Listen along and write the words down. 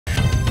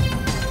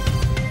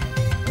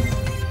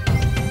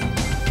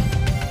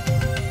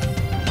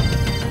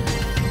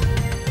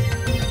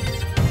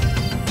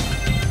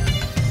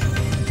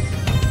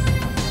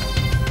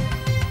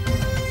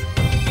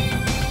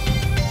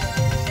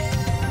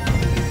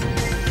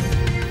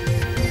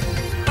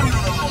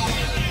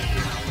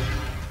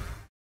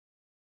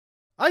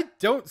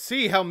don't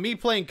see how me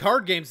playing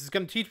card games is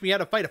gonna teach me how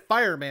to fight a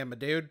fireman, my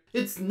dude.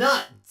 It's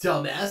not,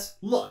 dumbass.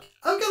 Look,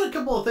 I've got a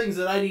couple of things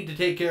that I need to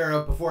take care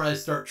of before I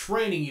start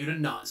training you to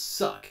not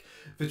suck.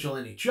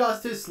 Vigilante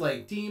justice,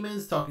 slaying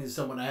demons, talking to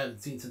someone I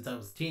haven't seen since I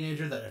was a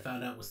teenager that I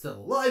found out was still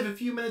alive a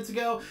few minutes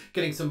ago,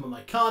 getting some of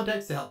my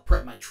contacts to help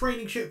prep my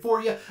training shit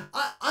for you.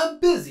 I'm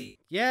busy.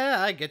 Yeah,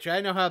 I get you.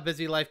 I know how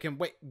busy life can...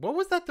 Wait, what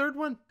was that third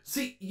one?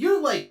 See,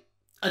 you're like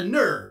a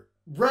nerd,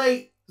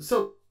 right?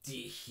 So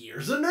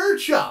here's a nerd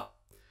shop.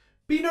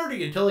 Be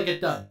nerdy until I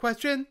get done.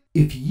 Question?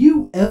 If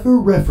you ever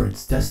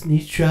reference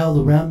Destiny's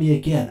Child around me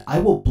again, I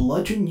will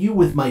bludgeon you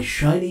with my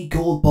shiny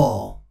gold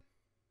ball.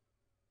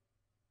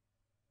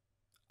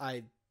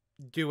 I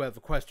do have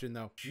a question,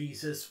 though.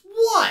 Jesus,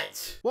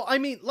 what? Well, I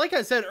mean, like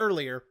I said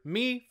earlier,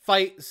 me,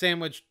 fight,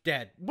 sandwich,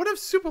 dead. What if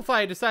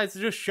Superfly decides to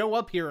just show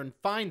up here and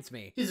finds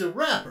me? He's a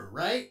rapper,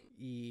 right?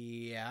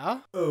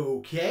 Yeah.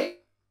 Okay.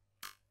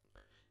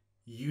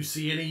 You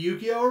see any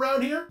Yu-Gi-Oh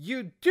around here?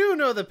 You do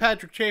know that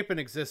Patrick Chapin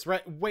exists,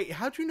 right? Wait,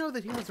 how'd you know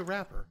that he was a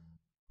rapper?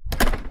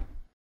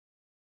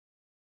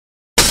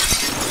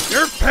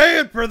 You're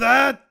paying for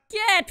that!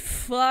 Get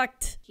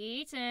fucked.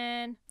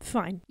 Hiten.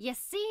 Fine. You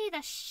see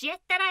the shit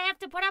that I have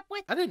to put up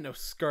with? I didn't know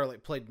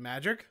Scarlet played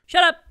Magic.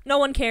 Shut up. No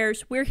one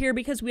cares. We're here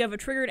because we have a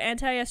triggered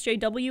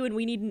anti-SJW and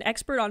we need an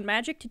expert on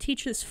magic to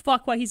teach this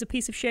fuck why he's a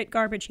piece of shit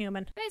garbage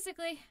human.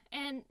 Basically.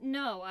 And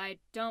no, I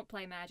don't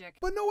play Magic.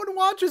 But no one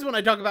watches when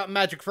I talk about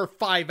Magic for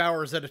 5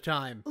 hours at a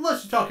time.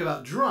 Unless you talk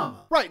about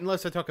drama. Right,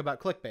 unless I talk about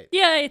clickbait.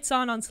 Yeah, it's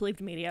on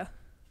UnsleevedMedia.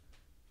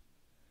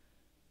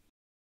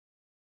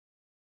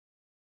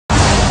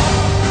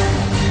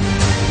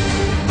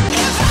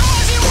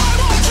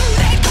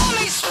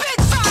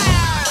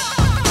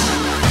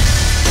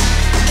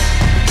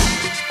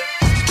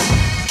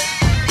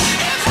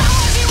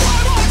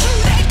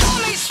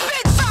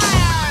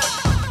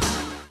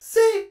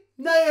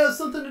 Now you have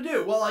something to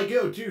do while I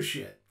go do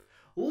shit.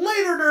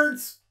 Later,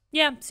 nerds!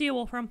 Yeah, see you,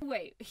 Wolfram.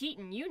 Wait,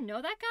 Hiten, you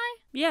know that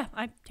guy? Yeah,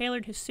 I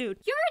tailored his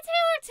suit. You're a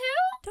tailor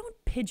too? Don't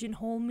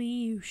pigeonhole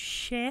me, you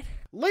shit.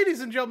 Ladies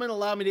and gentlemen,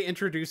 allow me to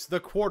introduce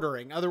The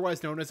Quartering,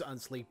 otherwise known as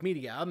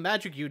UnsleevedMedia, a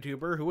Magic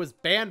YouTuber who was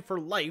banned for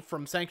life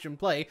from sanctioned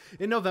play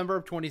in November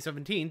of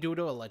 2017 due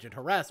to alleged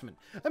harassment.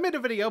 I made a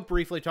video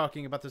briefly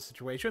talking about the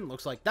situation,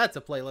 looks like that's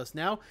a playlist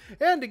now,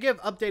 and to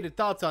give updated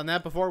thoughts on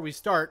that before we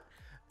start,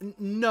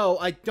 no,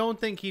 I don't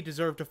think he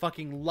deserved a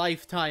fucking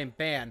lifetime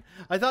ban.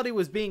 I thought he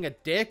was being a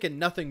dick and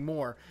nothing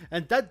more,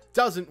 and that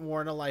doesn't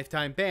warrant a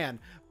lifetime ban.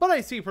 But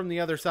I see from the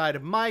other side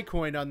of my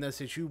coin on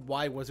this issue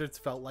why Wizards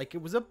felt like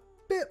it was a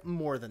bit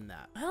more than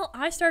that. Well,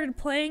 I started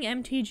playing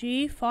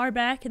MTG far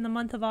back in the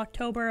month of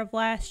October of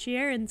last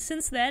year, and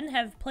since then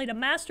have played a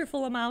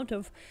masterful amount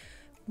of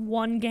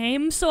one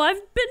game, so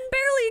I've been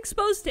barely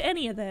exposed to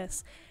any of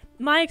this.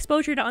 My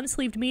exposure to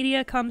Unsleeved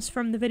Media comes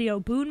from the video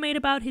Boon made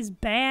about his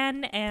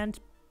ban and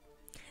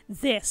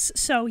this.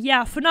 So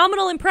yeah,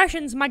 phenomenal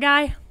impressions, my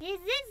guy. Is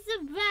this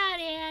about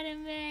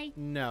anime?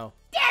 No.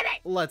 Damn it!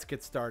 Let's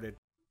get started.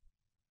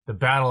 The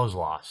battle is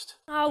lost.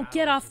 Oh,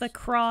 get off the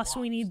cross,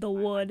 we need the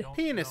wood.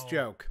 Penis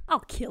joke.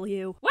 I'll kill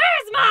you.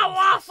 Where's my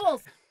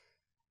waffles?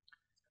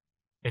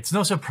 It's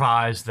no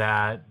surprise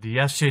that the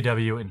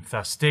SJW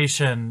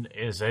infestation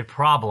is a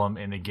problem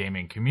in the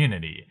gaming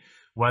community,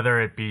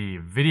 whether it be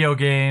video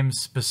games,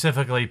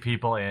 specifically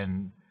people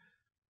in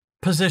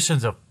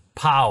positions of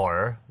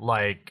power,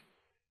 like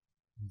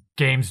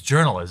games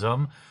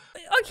journalism.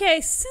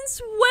 Okay, since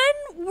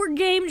when were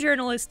game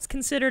journalists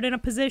considered in a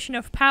position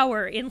of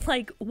power? In,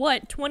 like,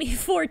 what,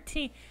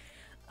 2014?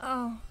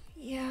 Oh,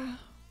 yeah.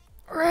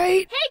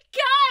 Right? Hey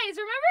guys,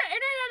 remember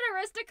Internet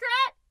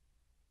Aristocrat?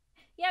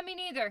 Yeah, me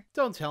neither.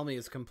 Don't tell me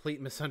his complete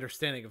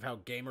misunderstanding of how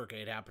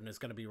Gamergate happened is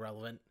going to be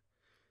relevant.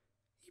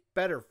 You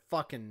better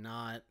fucking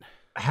not.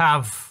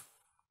 Have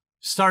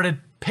started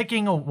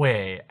picking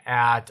away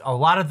at a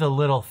lot of the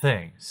little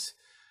things.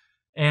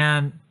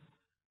 And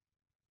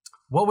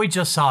what we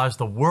just saw is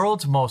the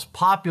world's most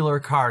popular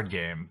card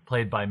game,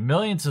 played by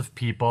millions of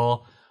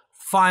people,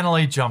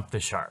 finally jumped the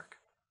shark.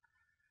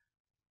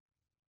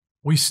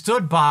 We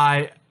stood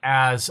by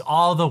as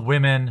all the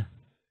women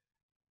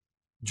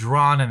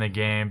drawn in the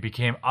game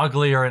became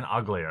uglier and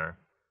uglier.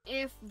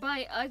 If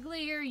by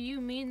uglier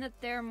you mean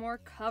that they're more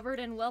covered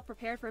and well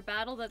prepared for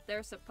battle that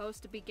they're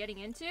supposed to be getting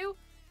into,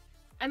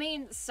 I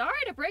mean, sorry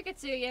to break it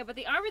to you, but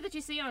the armor that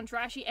you see on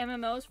trashy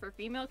MMOs for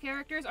female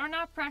characters are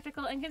not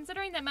practical, and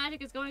considering that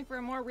Magic is going for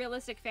a more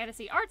realistic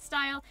fantasy art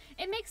style,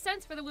 it makes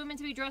sense for the women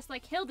to be dressed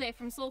like Hilde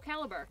from Soul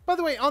Calibur. By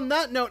the way, on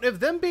that note, if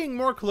them being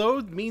more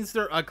clothed means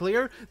they're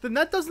uglier, then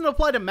that doesn't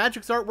apply to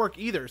Magic's artwork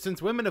either,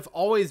 since women have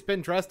always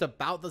been dressed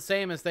about the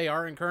same as they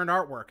are in current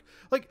artwork.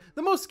 Like,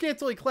 the most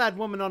scantily clad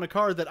woman on a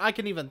card that I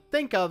can even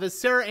think of is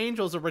Sarah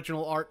Angel's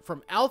original art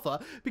from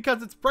Alpha,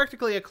 because it's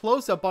practically a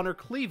close-up on her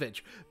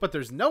cleavage, but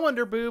there's no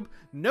underboob,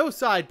 no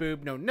side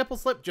boob, no nipple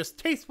slip, just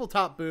tasteful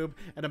top boob,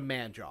 and a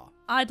man jaw.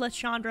 I'd let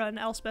Chandra and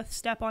Elspeth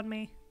step on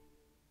me.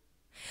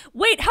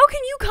 Wait, how can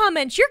you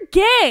comment? You're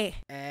gay!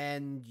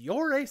 And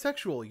you're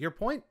asexual, your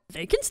point?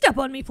 They can step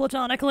on me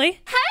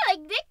platonically. I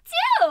like Vic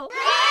too!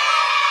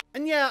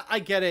 And yeah, I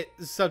get it,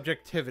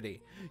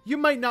 subjectivity. You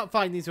might not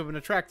find these women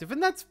attractive,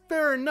 and that's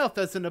fair enough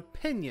as an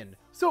opinion.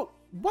 So,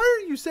 why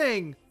are you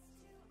saying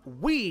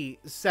we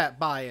sat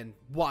by and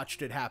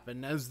watched it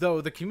happen, as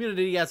though the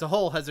community as a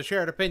whole has a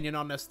shared opinion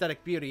on the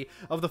aesthetic beauty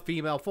of the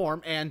female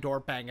form and/or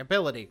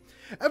bangability?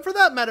 And for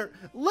that matter,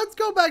 let's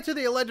go back to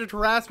the alleged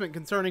harassment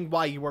concerning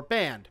why you were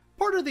banned.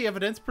 Part of the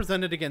evidence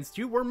presented against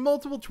you were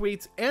multiple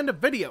tweets and a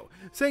video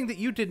saying that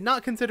you did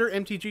not consider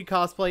MTG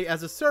cosplay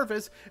as a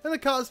service, and the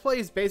cosplay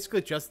is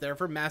basically just there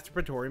for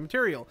masturbatory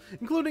material,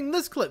 including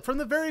this clip from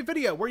the very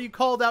video where you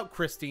called out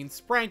Christine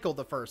Sprankle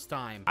the first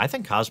time. I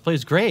think cosplay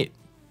is great.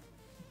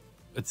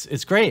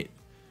 It's great.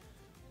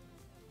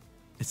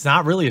 It's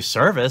not really a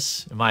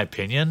service, in my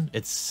opinion.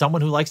 It's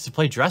someone who likes to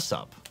play dress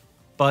up.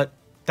 But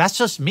that's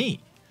just me.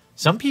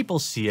 Some people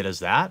see it as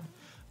that.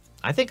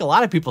 I think a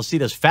lot of people see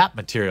it as fat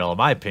material, in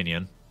my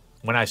opinion.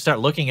 When I start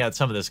looking at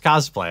some of this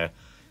cosplay,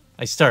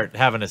 I start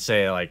having to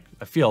say, like,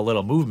 I feel a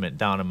little movement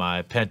down in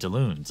my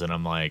pantaloons, and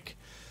I'm like,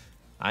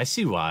 I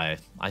see why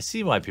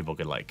people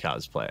could like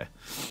cosplay.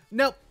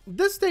 Now,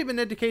 this statement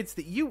indicates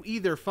that you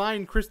either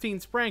find Christine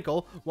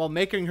Sprankle, while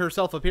making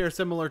herself appear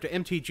similar to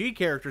MTG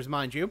characters,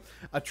 mind you,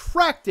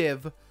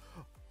 attractive,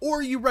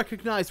 or you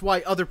recognize why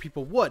other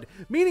people would,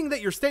 meaning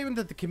that your statement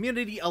that the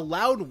community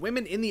allowed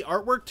women in the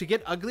artwork to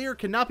get uglier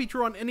cannot be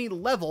true on any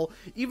level,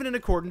 even in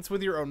accordance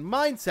with your own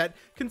mindset,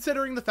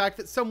 considering the fact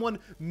that someone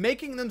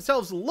making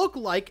themselves look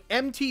like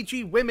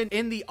MTG women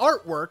in the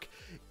artwork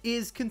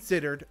is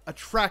considered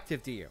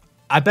attractive to you.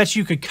 I bet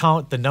you could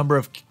count the number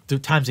of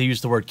times they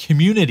use the word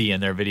community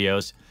in their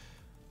videos,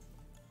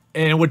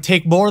 and it would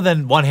take more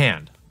than one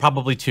hand,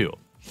 probably two.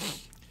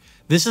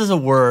 This is a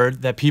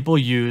word that people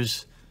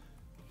use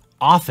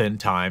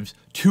oftentimes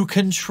to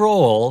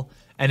control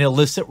an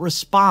illicit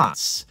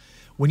response.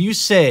 When you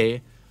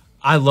say,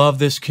 I love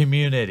this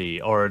community,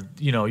 or,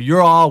 you know,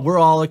 we're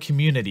all a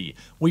community,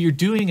 what you're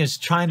doing is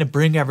trying to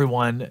bring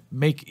everyone,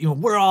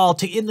 we're all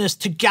in this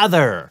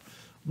together.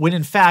 When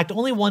in fact,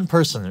 only one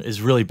person is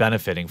really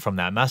benefiting from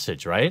that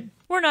message, right?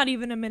 We're not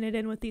even a minute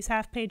in with these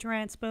half-page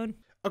rants, Boon.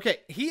 Okay,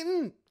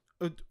 Hiten,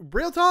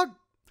 real talk?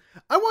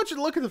 I want you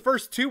to look at the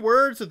first two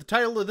words of the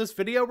title of this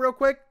video real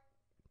quick.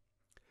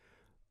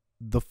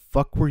 The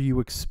fuck were you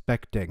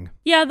expecting?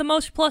 Yeah, the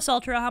most plus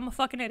ultra. I'm a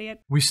fucking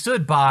idiot. We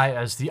stood by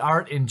as the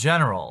art in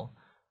general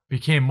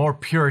became more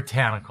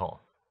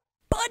puritanical.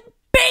 But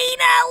Bane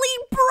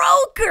Alley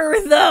broke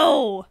her,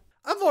 though!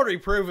 I've already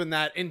proven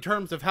that in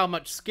terms of how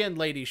much skin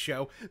ladies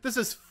show, this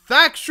is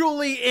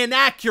factually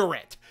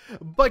inaccurate.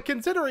 But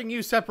considering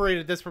you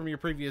separated this from your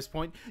previous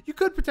point, you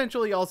could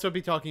potentially also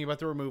be talking about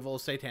the removal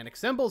of satanic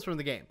symbols from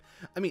the game.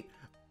 I mean,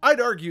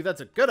 I'd argue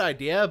that's a good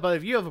idea, but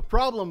if you have a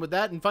problem with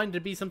that and find it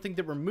to be something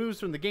that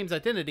removes from the game's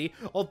identity,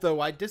 although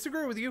I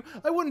disagree with you,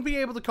 I wouldn't be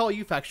able to call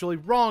you factually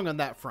wrong on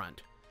that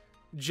front.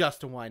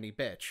 Just a whiny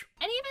bitch.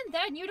 And even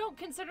then, you don't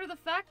consider the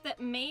fact that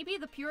maybe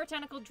the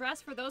puritanical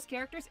dress for those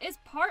characters is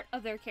part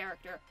of their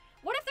character.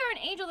 What if they're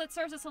an angel that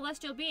serves a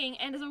celestial being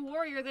and is a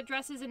warrior that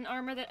dresses in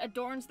armor that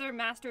adorns their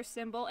master's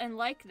symbol and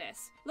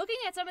likeness? Looking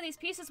at some of these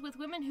pieces with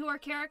women who are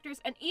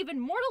characters and even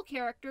mortal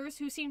characters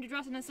who seem to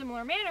dress in a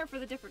similar manner for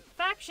the different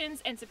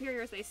factions and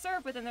superiors they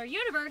serve within their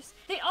universe,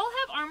 they all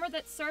have armor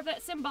that serve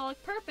that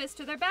symbolic purpose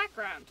to their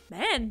background.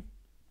 Man,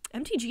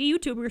 MTG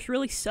YouTubers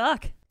really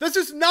suck. This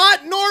is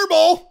not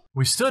normal!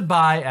 We stood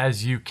by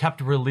as you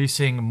kept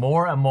releasing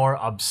more and more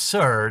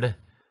absurd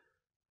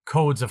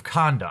codes of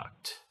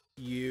conduct.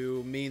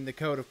 You mean the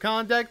code of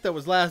conduct that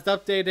was last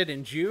updated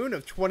in June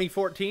of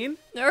 2014?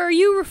 Or are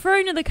you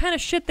referring to the kind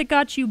of shit that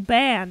got you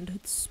banned?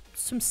 It's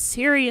some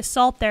serious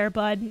salt there,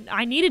 bud.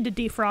 I needed to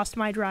defrost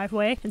my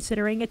driveway,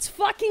 considering it's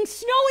fucking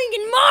snowing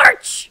in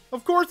March!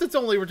 Of course it's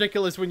only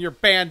ridiculous when you're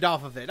banned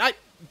off of it.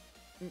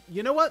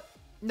 You know what?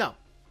 No.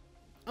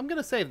 I'm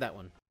gonna save that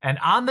one. And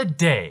on the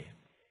day,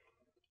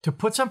 to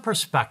put some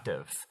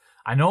perspective,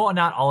 I know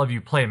not all of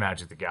you play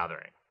Magic the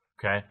Gathering,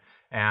 okay?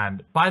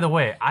 And by the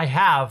way, I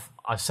have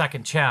a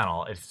second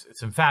channel.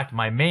 It's in fact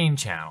my main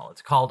channel.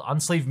 It's called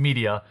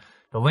UnsleevedMedia.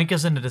 The link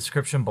is in the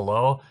description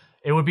below.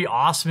 It would be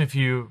awesome if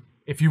you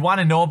want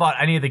to know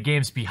about any of the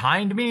games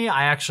behind me.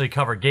 I actually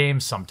cover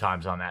games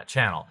sometimes on that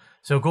channel.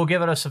 So go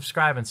give it a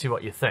subscribe and see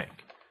what you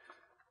think.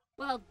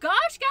 Well,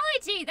 gosh golly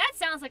gee, that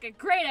sounds like a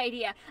great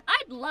idea.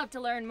 I'd love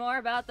to learn more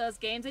about those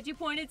games that you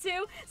pointed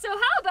to. So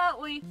how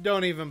about we...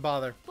 Don't even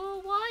bother.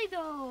 Well, why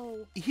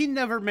though? He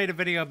never made a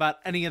video about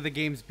any of the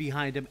games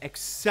behind him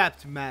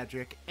except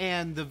Magic,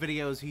 and the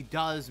videos he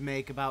does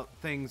make about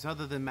things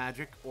other than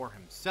Magic or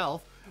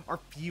himself are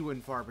few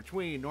and far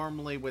between,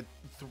 normally with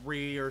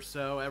 3 or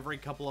so every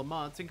couple of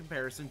months in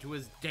comparison to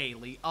his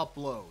daily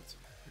uploads.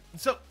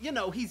 So, you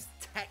know, he's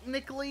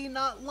technically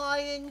not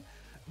lying,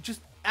 just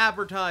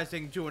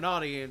advertising to an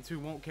audience who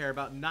won't care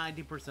about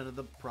 90% of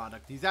the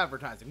product he's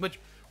advertising, which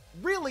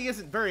really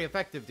isn't very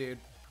effective, dude.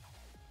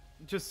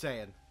 Just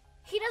saying.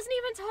 He doesn't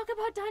even talk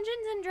about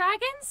Dungeons and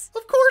Dragons?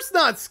 Of course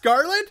not,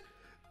 Scarlet!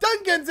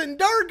 Dungeons and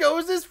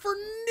Dargos is for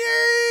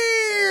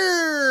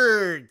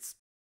nerds!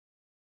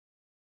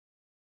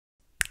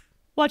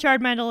 Watch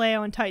Ard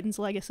Mandaleo and Titan's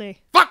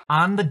Legacy. Fuck!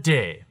 on the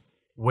day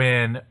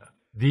when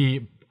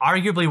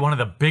arguably one of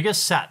the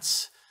biggest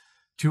sets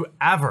to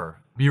ever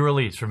be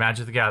released for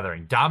Magic the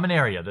Gathering,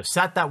 Dominaria, the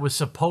set that was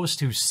supposed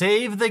to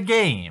save the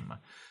game,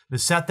 the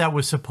set that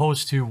was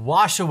supposed to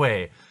wash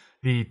away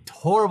the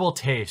horrible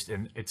taste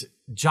in its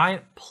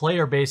giant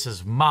player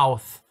base's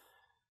mouth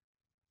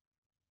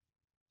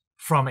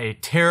from a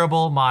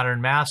terrible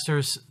Modern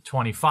Masters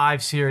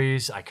 25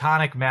 series,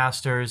 iconic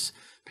Masters,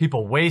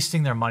 people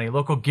wasting their money,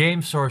 local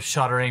game stores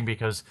shuttering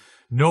because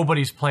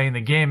nobody's playing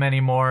the game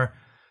anymore,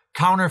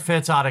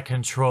 counterfeits out of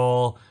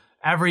control,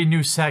 every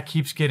new set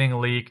keeps getting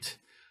leaked.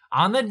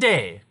 On the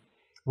day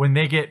when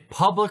they get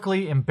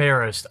publicly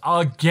embarrassed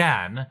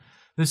again,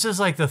 this is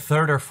like the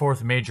third or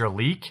fourth major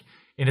leak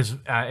in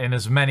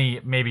as many,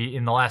 maybe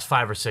in the last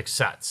 5 or 6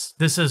 sets.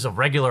 This is a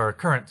regular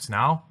occurrence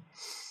now.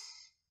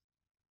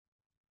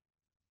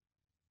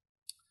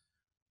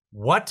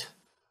 What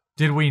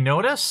did we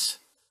notice?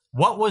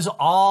 What was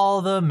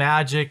all the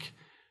Magic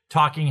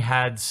talking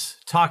heads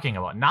talking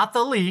about? Not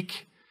the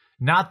leak,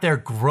 not their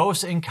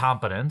gross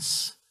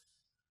incompetence,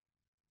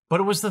 but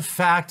it was the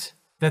fact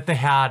that they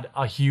had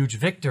a huge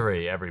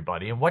victory,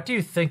 everybody. And what do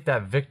you think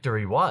that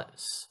victory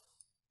was?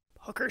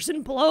 Hookers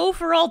and blow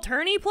for all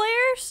tourney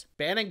players?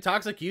 Banning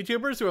toxic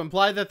YouTubers who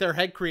imply that their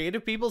head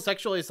creative people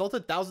sexually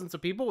assaulted thousands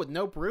of people with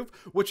no proof,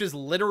 which is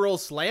literal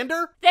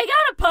slander? They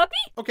got a puppy?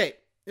 Okay,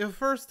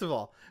 first of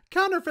all,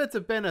 counterfeits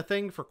have been a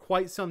thing for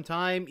quite some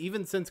time,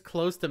 even since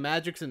close to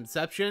Magic's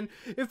inception.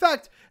 In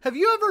fact, have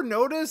you ever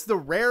noticed the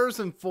rares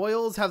and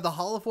foils have the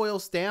holofoil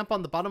stamp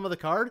on the bottom of the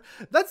card?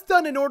 That's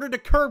done in order to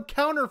curb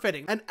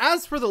counterfeiting. And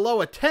as for the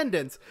low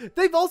attendance,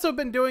 they've also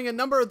been doing a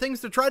number of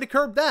things to try to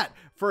curb that.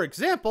 For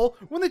example,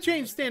 when they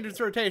changed Standard's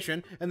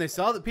rotation, and they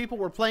saw that people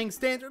were playing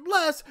Standard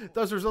less,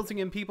 thus resulting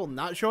in people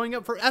not showing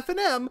up for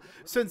FNM,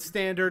 since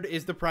Standard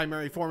is the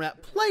primary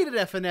format played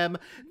at FNM,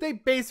 they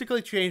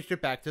basically changed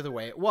it back to the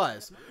way it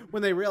was.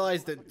 When they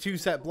realized that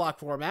 2-set block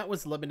format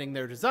was limiting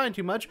their design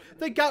too much,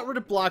 they got rid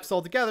of blocks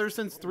altogether,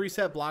 since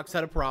 3-set blocks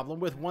had a problem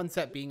with one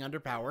set being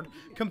underpowered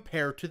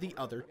compared to the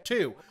other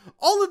 2.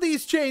 All of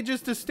these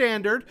changes to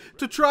Standard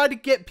to try to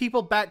get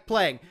people back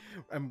playing.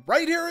 And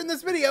right here in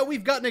this video,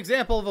 we've got an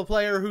example of a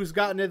player who's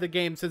gotten into the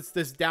game since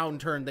this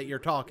downturn that you're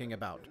talking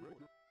about.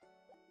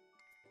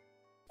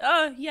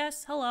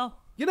 Yes, hello.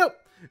 You know,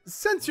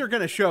 since you're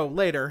going to show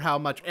later how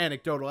much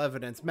anecdotal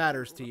evidence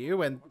matters to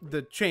you and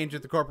the change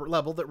at the corporate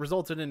level that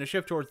resulted in a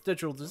shift towards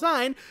digital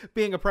design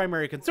being a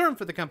primary concern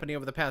for the company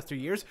over the past 2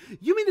 years,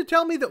 you mean to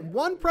tell me that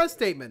one press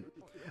statement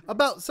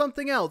about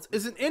something else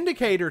is an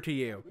indicator to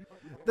you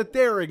that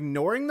they're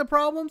ignoring the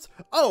problems?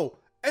 Oh,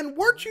 and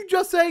weren't you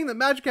just saying that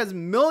Magic has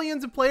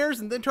millions of players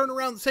and then turn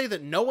around and say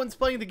that no one's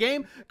playing the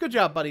game? Good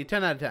job, buddy.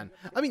 10 out of 10.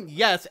 I mean,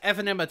 yes,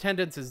 FNM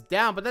attendance is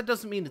down, but that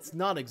doesn't mean it's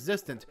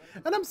non-existent.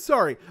 And I'm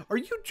sorry, are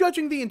you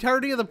judging the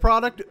entirety of the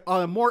product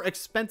on a more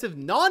expensive,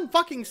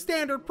 non-fucking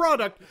standard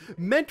product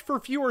meant for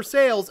fewer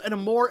sales and a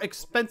more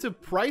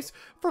expensive price?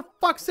 For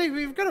fuck's sake, if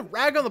you're gonna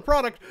rag on the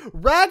product,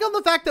 rag on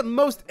the fact that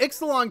most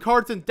Ixalan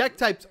cards and deck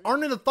types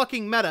aren't in the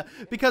fucking meta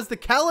because the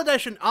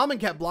Kaladesh and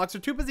Amonkhet blocks are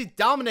too busy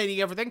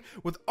dominating everything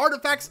with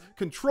artifacts,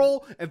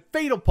 control, and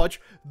fatal push,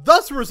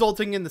 thus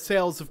resulting in the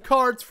sales of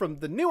cards from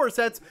the newer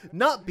sets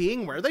not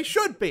being where they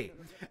should be.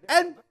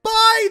 And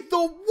by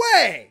the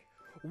way,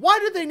 why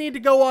did they need to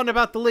go on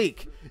about the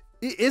leak?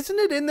 Isn't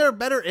it in their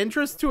better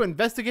interest to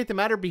investigate the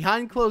matter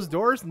behind closed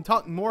doors and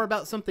talk more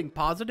about something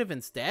positive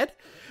instead?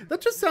 That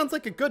just sounds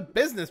like a good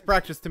business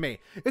practice to me.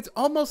 It's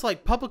almost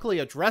like publicly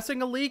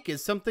addressing a leak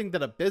is something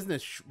that a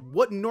business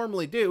wouldn't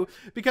normally do,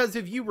 because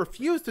if you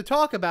refuse to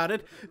talk about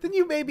it, then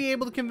you may be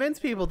able to convince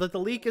people that the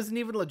leak isn't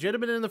even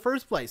legitimate in the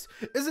first place.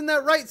 Isn't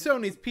that right,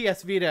 Sony's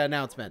PS Vita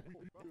announcement?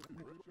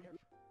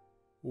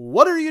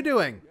 What are you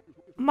doing?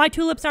 My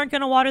tulips aren't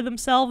gonna water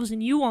themselves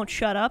and you won't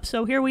shut up,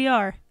 so here we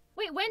are.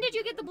 Wait, when did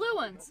you get the blue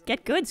ones?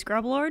 Get good,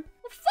 Scrublord.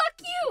 Well,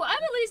 fuck you!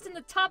 I'm at least in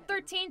the top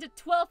 13 to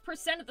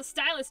 12% of the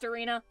stylist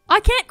arena.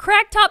 I can't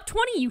crack top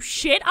 20, you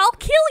shit! I'll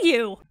kill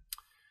you!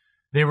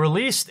 They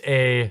released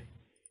a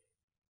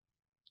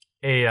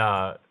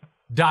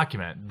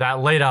document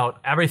that laid out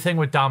everything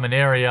with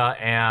Dominaria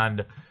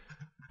and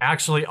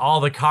actually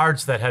all the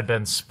cards that had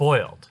been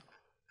spoiled.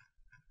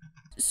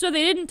 So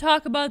they didn't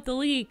talk about the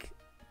leak,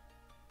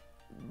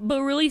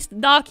 but released a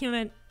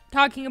document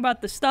talking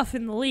about the stuff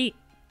in the leak.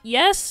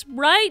 Yes,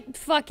 right?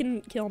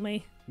 Fucking kill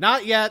me.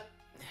 Not yet.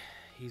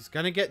 He's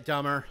gonna get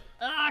dumber.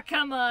 Ah,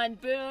 come on,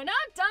 Boon. How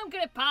dumb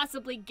could it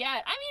possibly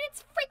get? I mean,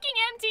 it's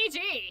freaking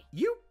MTG.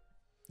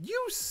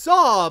 You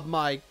saw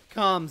my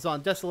comms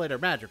on Desolator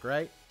Magic,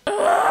 right? Some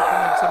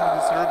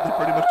deserved, they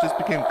pretty much just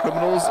became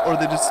criminals, or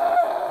they just,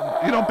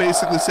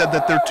 basically said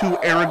that they're too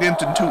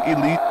arrogant and too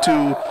elite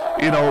to,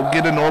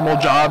 get a normal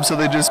job, so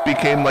they just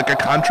became like a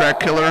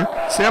contract killer.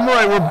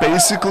 Samurai were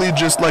basically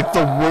just like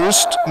the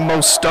worst,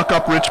 most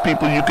stuck-up rich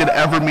people you could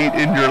ever meet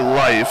in your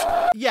life.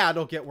 Yeah,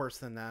 it'll get worse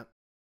than that.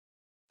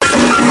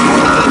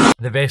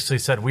 They basically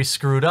said, we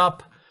screwed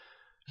up.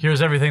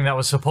 Here's everything that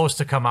was supposed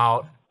to come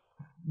out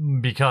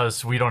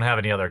because we don't have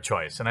any other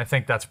choice. And I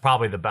think that's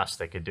probably the best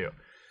they could do.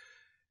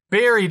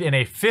 buried in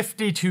a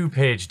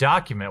 52-page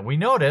document, we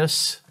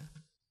notice,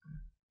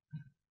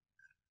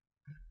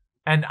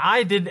 and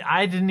I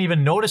didn't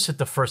even notice it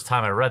the first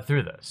time I read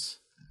through this.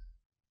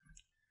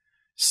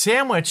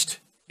 Sandwiched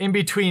in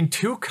between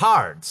two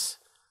cards.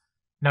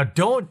 Now,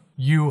 don't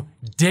you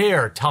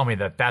dare tell me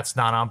that that's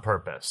not on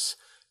purpose.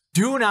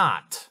 Do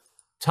not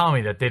tell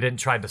me that they didn't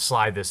try to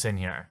slide this in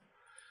here.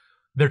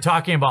 They're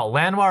talking about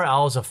Llanowar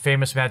Elves, a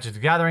famous Magic the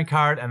Gathering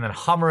card, and then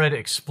Hummerid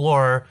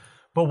Explorer.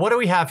 But what do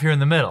we have here in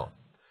the middle?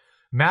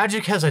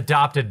 Magic has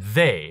adopted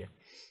they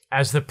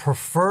as the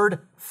preferred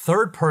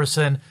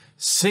third-person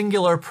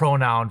singular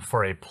pronoun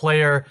for a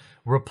player,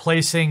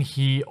 replacing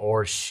he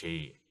or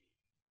she.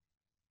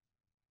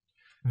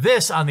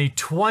 This, on the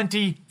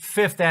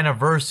 25th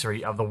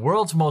anniversary of the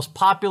world's most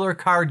popular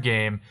card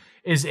game,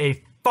 is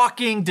a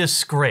fucking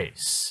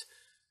disgrace.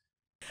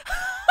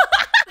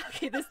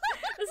 Okay, this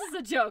is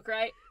a joke,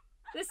 right?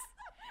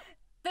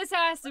 This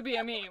has to be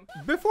a meme.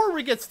 Before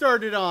we get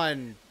started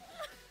on,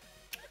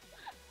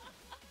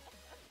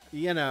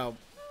 you know,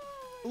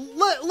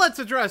 let's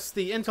address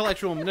the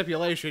intellectual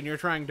manipulation you're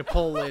trying to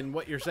pull in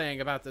what you're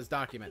saying about this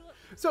document.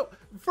 So,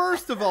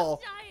 first of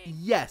all,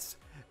 yes,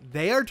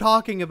 they are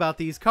talking about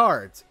these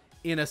cards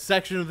in a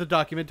section of the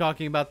document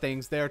talking about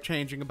things they are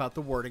changing about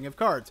the wording of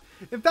cards.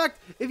 In fact,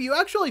 if you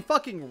actually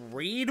fucking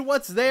read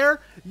what's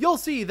there, you'll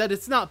see that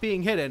it's not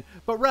being hidden,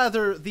 but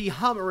rather the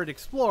Hummerid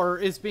Explorer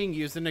is being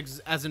used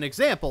as an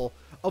example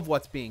of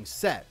what's being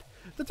said.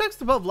 The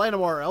text above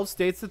Llanowar Elves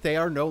states that they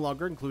are no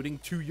longer including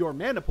to your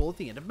mana pool at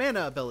the end of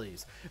mana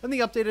abilities, and the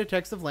updated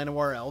text of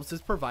Llanowar Elves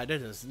is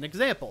provided as an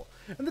example.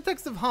 And the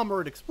text of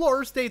Hummerid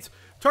Explorer states,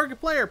 target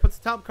player puts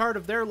the top card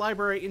of their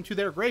library into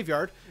their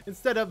graveyard,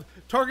 instead of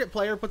target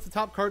player puts the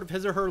top card of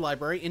his or her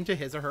library into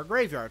his or her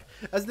graveyard,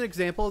 as an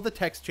example of the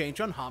text change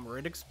on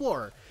Hummerid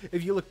Explorer.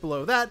 If you look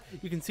below that,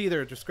 you can see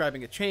they're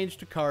describing a change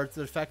to cards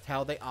that affect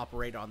how they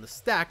operate on the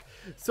stack.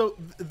 So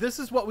this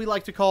is what we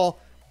like to call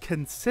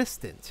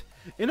consistent.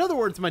 In other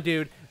words, my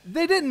dude,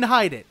 they didn't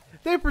hide it.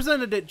 They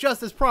presented it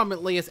just as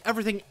prominently as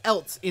everything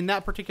else in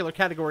that particular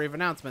category of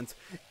announcements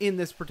in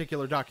this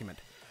particular document.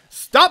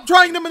 Stop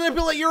trying to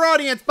manipulate your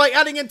audience by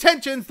adding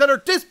intentions that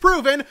are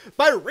disproven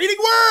by reading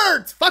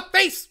words,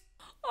 fuckface!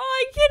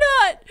 I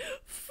cannot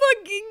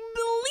fucking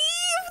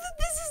believe that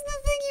this is the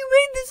thing you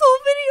made this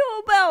whole video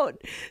about.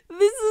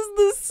 This is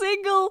the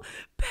single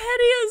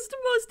pettiest,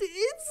 most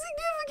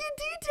insignificant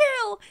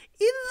detail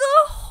in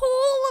the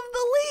whole of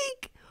the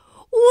leak.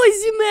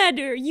 What's the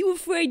matter? You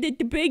afraid that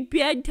the big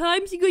bad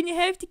times you're gonna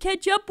have to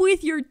catch up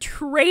with your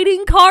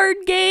trading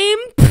card game?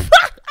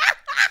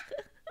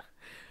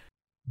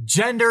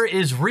 Gender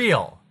is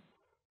real.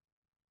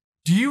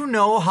 Do you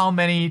know how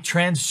many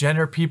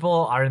transgender people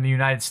are in the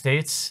United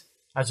States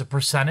as a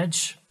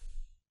percentage?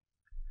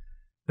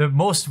 The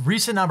most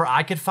recent number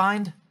I could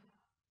find,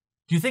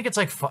 do you think it's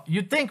like,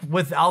 you'd think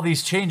with all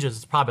these changes,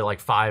 it's probably like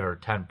 5 or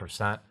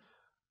 10%.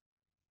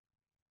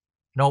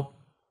 Nope.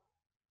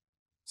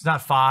 It's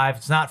not 5,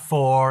 it's not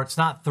 4, it's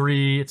not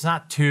 3, it's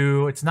not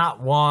 2, it's not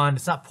 1,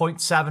 it's not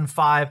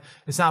 0.75,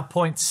 it's not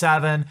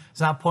 0.7, it's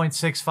not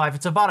 0.65,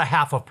 it's about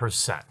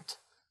 0.5%.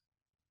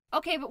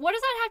 Okay, but what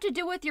does that have to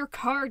do with your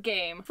card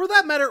game? For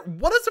that matter,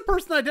 what does a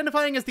person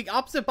identifying as the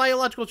opposite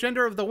biological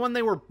gender of the one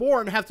they were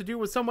born have to do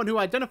with someone who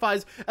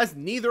identifies as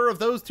neither of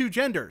those two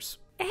genders?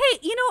 Hey,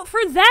 you know,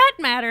 for that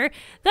matter,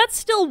 that's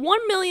still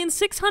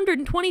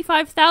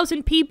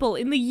 1,625,000 people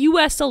in the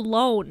US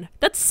alone.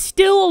 That's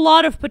still a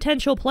lot of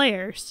potential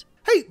players.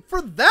 Hey, for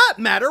that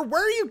matter,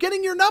 where are you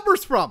getting your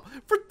numbers from?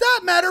 For that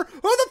matter,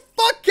 who the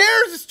fuck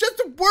cares? It's just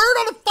a word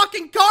on a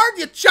fucking card,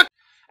 you chuck.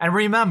 And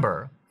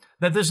remember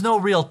that there's no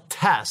real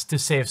test to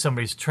say if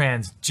somebody's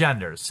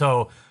transgender.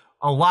 So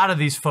a lot of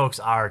these folks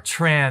are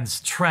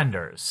trans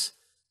trenders.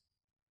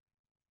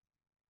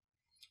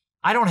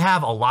 I don't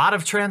have a lot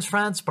of trans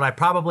friends, but I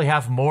probably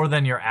have more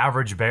than your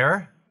average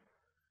bear.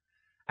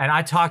 And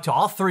I talked to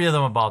all 3 of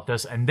them about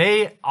this, and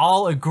they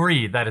all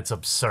agree that it's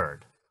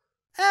absurd.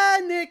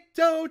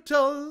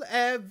 Anecdotal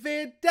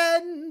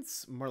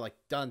evidence. More like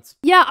dunce.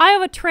 Yeah, I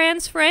have a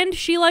trans friend.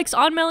 She likes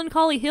On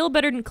Melancholy Hill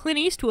better than Clint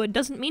Eastwood.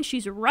 Doesn't mean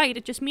she's right.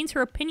 It just means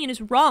her opinion is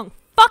wrong.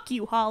 Fuck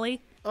you,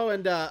 Holly. Oh,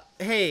 and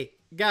hey,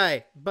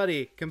 guy,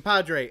 buddy,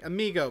 compadre,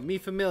 amigo, mi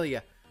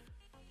familia.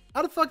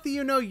 How the fuck do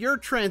you know your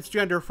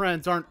transgender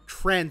friends aren't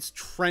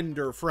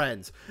trans-trender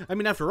friends? I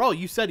mean, after all,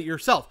 you said it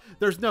yourself.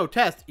 There's no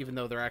test, even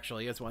though there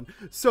actually is one.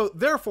 So,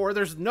 therefore,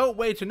 there's no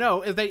way to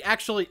know if they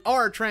actually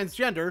are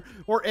transgender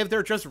or if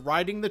they're just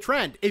riding the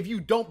trend, if you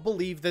don't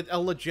believe that a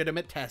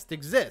legitimate test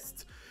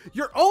exists.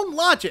 Your own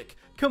logic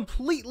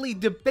completely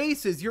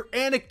debases your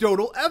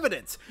anecdotal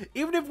evidence,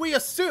 even if we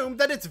assume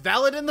that it's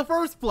valid in the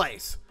first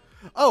place.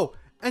 Oh,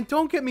 and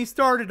don't get me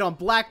started on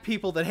black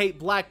people that hate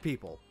black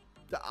people.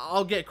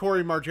 I'll get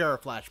Cory Margera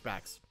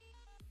flashbacks.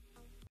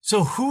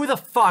 So who the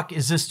fuck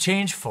is this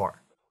change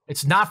for?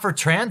 It's not for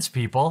trans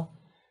people,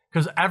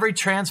 because every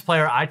trans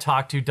player I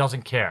talk to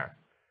doesn't care.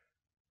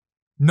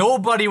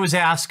 Nobody was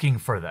asking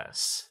for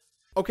this.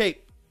 Okay,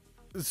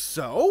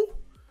 so?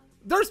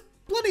 There's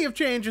plenty plenty of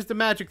changes to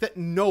Magic that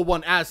no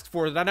one asked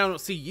for that I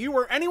don't see you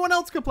or anyone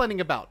else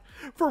complaining about.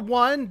 For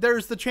one,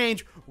 there's the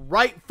change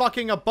right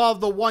fucking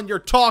above the one you're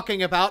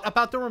talking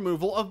about the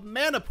removal of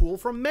mana pool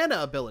from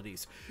mana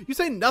abilities. You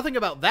say nothing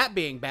about that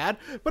being bad,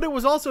 but it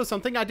was also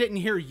something I didn't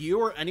hear you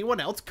or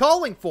anyone else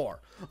calling for.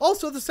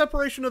 Also, the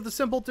separation of the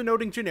symbol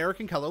denoting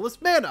generic and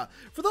colorless mana.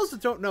 For those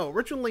that don't know,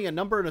 originally a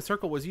number and a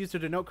circle was used to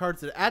denote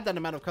cards that add that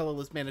amount of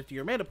colorless mana to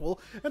your mana pool,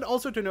 and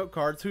also denote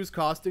cards whose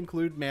cost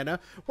include mana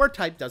where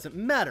type doesn't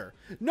matter.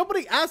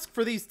 Nobody asked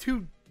for these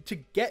two to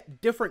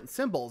get different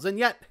symbols, and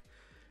yet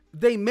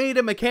they made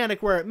a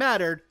mechanic where it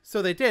mattered,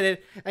 so they did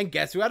it, and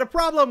guess who had a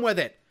problem with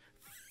it?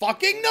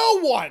 Fucking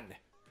no one!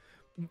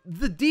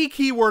 The D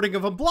keywording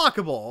of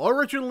unblockable.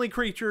 Originally,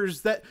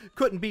 creatures that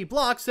couldn't be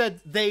blocked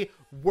said they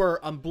were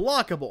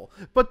unblockable,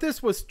 but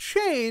this was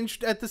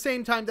changed at the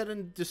same time that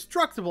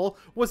indestructible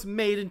was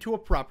made into a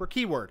proper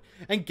keyword.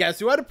 And guess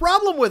who had a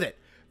problem with it?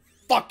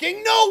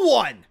 Fucking no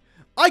one!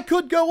 I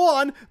could go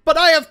on, but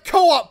I have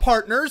co-op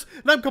partners,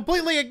 and I'm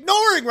completely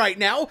ignoring right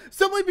now,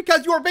 simply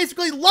because you are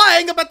basically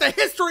lying about the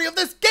history of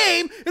this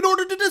game in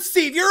order to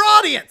deceive your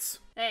audience!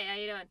 Hey, how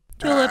you doing?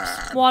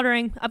 Tulips,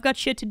 watering. I've got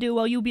shit to do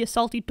while you be a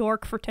salty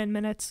dork for 10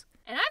 minutes.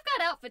 And I've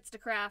got outfits to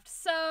craft,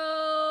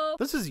 so...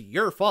 This is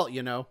your fault,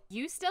 you know.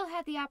 You still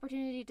had the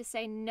opportunity to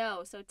say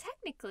no, so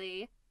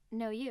technically,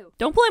 no you.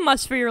 Don't blame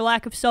us for your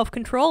lack of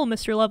self-control,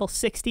 Mr. Level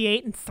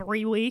 68 in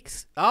 3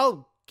 weeks.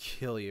 I'll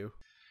kill you.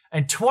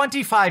 And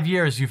 25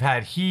 years you've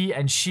had he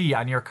and she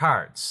on your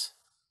cards.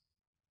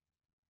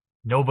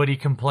 Nobody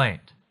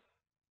complained.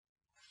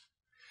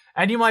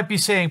 And you might be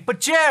saying,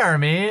 but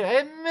Jeremy,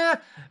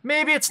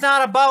 maybe it's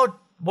not about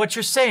what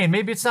you're saying.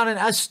 Maybe it's not an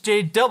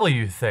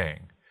SJW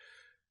thing.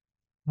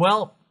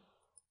 Well,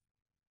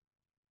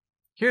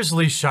 here's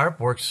Lee Sharp,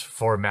 works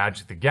for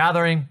Magic the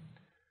Gathering.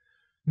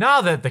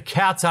 Now that the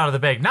cat's out of the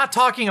bag, not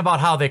talking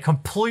about how they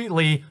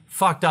completely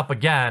fucked up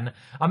again.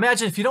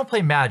 Imagine if you don't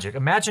play Magic,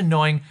 imagine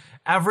knowing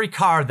every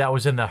card that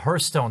was in the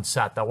Hearthstone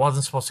set that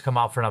wasn't supposed to come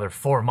out for another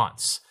 4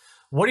 months.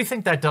 What do you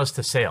think that does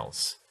to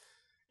sales?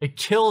 It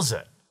kills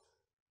it.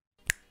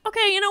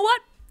 Okay, you know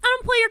what? I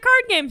don't play your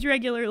card games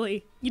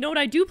regularly. You know what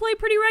I do play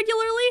pretty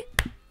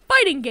regularly?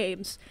 Fighting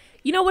games.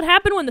 You know what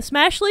happened when the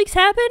Smash leaks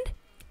happened?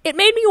 It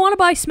made me want to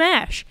buy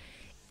Smash.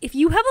 If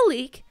you have a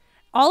leak,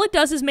 all it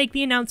does is make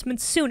the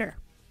announcements sooner.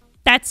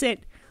 That's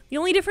it. The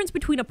only difference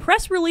between a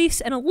press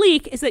release and a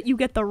leak is that you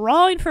get the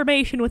raw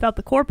information without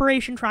the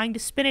corporation trying to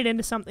spin it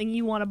into something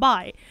you want to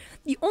buy.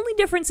 The only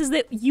difference is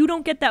that you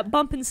don't get that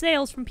bump in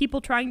sales from people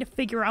trying to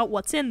figure out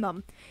what's in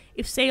them.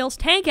 If sales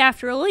tank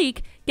after a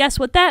leak, guess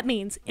what that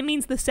means? It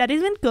means the set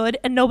isn't good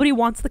and nobody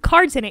wants the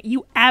cards in it,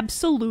 you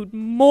absolute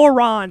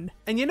moron.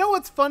 And you know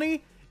what's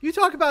funny? You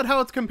talk about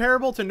how it's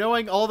comparable to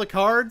knowing all the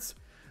cards.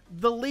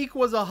 The leak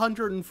was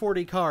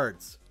 140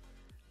 cards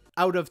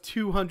out of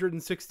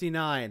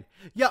 269.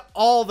 Yeah,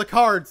 all the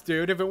cards,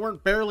 dude. If it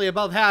weren't barely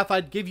above half,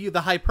 I'd give you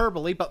the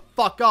hyperbole, but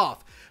fuck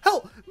off.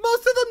 Hell,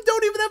 most of them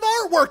don't even have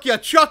artwork, you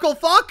chuckle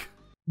fuck!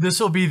 This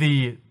will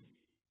be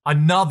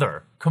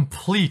another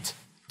complete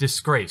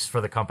disgrace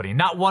for the company.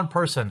 Not one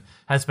person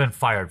has been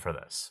fired for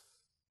this.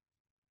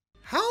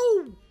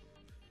 How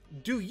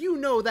do you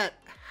know that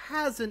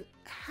hasn't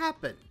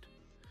happened?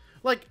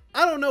 Like,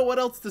 I don't know what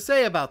else to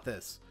say about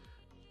this.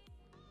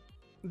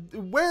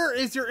 Where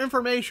is your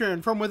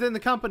information from within the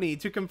company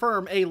to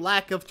confirm a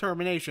lack of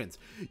terminations?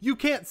 You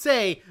can't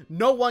say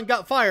no one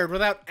got fired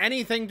without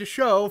anything to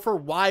show for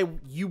why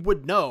you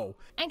would know.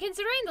 And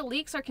considering the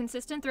leaks are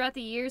consistent throughout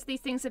the years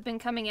these things have been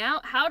coming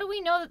out, how do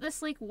we know that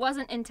this leak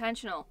wasn't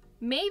intentional?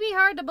 Maybe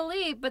hard to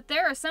believe, but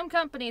there are some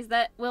companies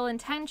that will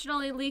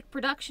intentionally leak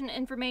production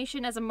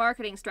information as a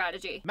marketing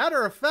strategy.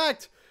 Matter of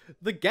fact,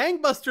 the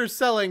gangbusters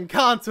selling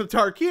Khans of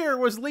Tarkir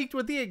was leaked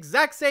with the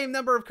exact same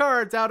number of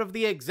cards out of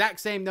the exact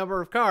same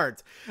number of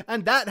cards,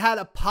 and that had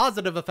a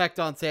positive effect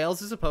on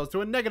sales as opposed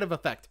to a negative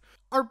effect.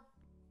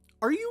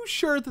 Are you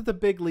sure that the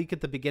big leak at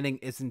the beginning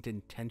isn't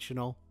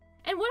intentional?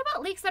 And what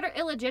about leaks that are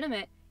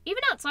illegitimate?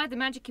 Even outside the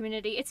Magic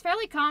community, it's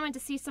fairly common to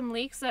see some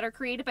leaks that are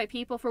created by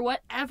people for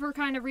whatever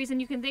kind of reason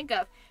you can think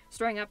of.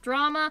 Stirring up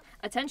drama,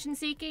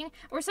 attention-seeking,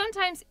 or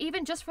sometimes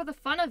even just for the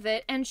fun of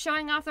it and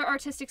showing off their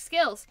artistic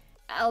skills.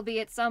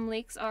 Albeit some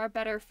leaks are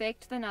better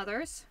faked than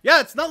others.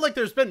 Yeah, it's not like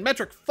there's been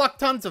metric fuck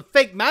tons of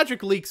fake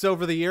Magic leaks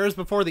over the years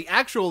before the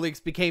actual leaks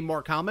became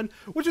more common,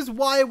 which is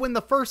why when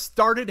the first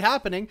started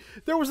happening,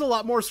 there was a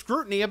lot more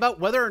scrutiny about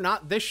whether or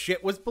not this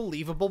shit was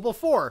believable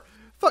before.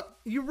 Fuck,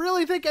 you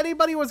really think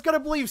anybody was gonna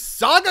believe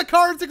Saga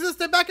cards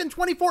existed back in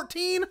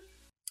 2014?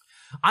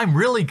 I'm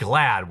really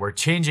glad we're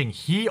changing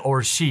he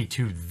or she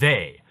to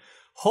they.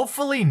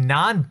 Hopefully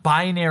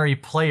non-binary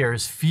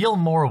players feel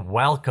more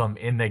welcome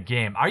in the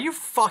game. Are you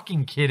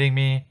fucking kidding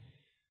me?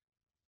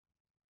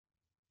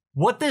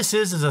 What this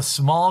is a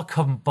small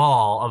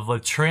cabal of the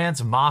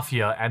trans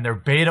mafia and their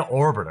beta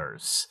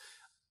orbiters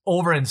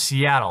over in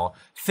Seattle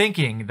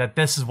thinking that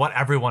this is what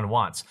everyone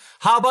wants.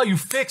 How about you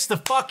fix the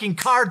fucking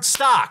card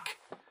stock?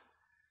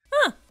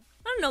 Huh.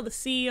 I don't know the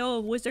CEO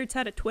of Wizards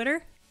had a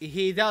Twitter.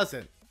 He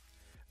doesn't.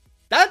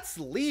 That's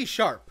Lee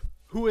Sharp,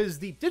 who is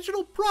the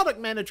digital product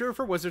manager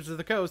for Wizards of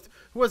the Coast,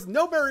 who has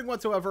no bearing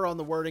whatsoever on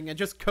the wording and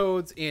just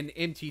codes in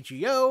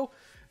MTGO,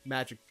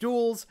 Magic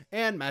Duels,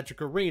 and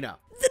Magic Arena.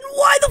 Then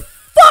why the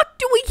fuck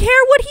do we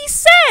care what he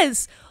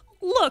says?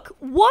 Look,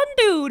 one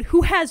dude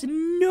who has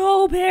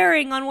no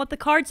bearing on what the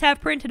cards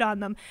have printed on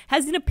them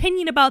has an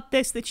opinion about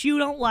this that you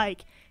don't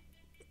like.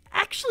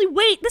 Actually,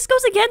 wait, this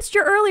goes against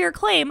your earlier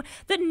claim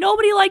that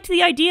nobody liked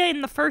the idea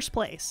in the first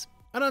place.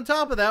 And on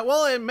top of that,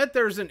 while I admit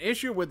there's an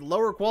issue with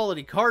lower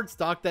quality card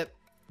stock that,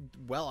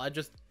 well, I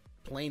just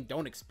plain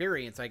don't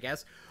experience, I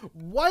guess,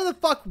 why the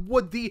fuck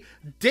would the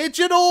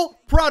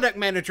digital product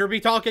manager be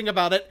talking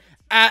about it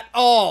at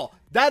all?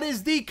 That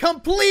is the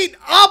complete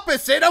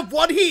opposite of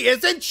what he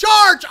is in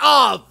charge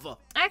of!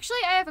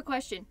 Actually, I have a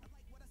question.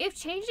 If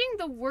changing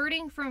the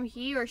wording from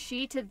he or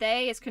she to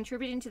they is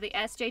contributing to the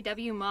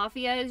SJW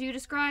mafia as you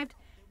described,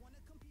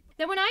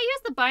 then when I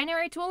use the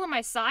binary tool in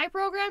my Psi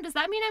program, does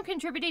that mean I'm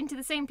contributing to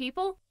the same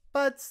people?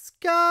 But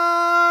Scarly,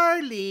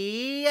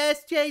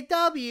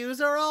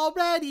 SJWs are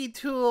already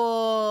tools!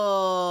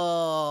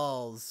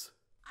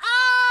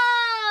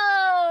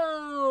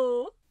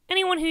 Oh!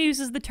 Anyone who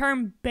uses the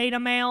term beta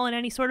male in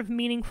any sort of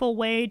meaningful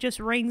way just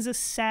rings a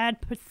sad,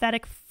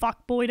 pathetic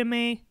fuckboy to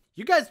me.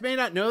 You guys may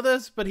not know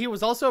this, but he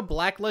was also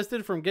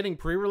blacklisted from getting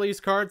pre-release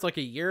cards like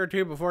a year or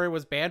two before he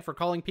was banned for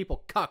calling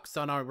people cucks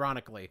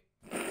unironically.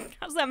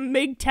 How's that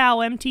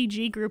MGTOW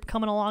MTG group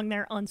coming along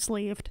there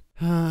unsleeved?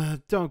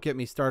 Don't get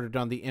me started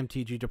on the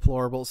MTG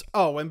deplorables.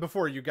 Oh, and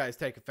before you guys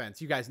take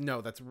offense, you guys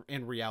know that's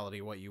in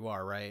reality what you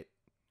are, right?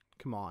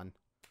 Come on.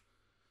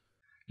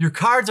 Your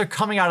cards are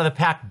coming out of the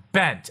pack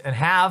bent and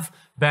have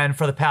been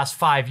for the past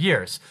 5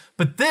 years.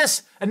 But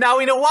this, and now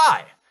we know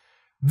why.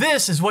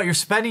 This is what you're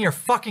spending your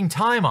fucking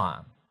time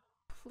on.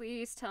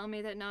 Please tell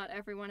me that not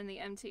everyone in the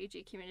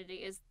MTG community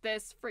is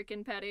this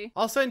freaking petty.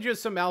 I'll send you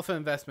some Alpha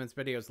Investments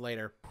videos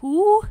later.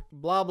 Who?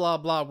 Blah, blah,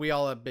 blah. We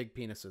all have big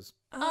penises.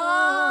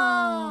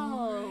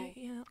 Oh.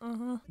 Yeah,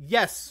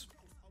 Yes.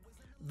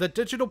 The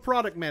digital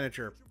product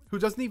manager, who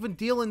doesn't even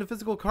deal in the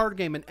physical card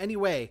game in any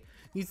way,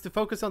 needs to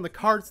focus on the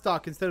card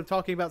stock instead of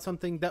talking about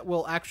something that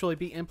will actually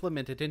be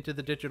implemented into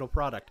the digital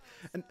product.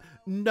 And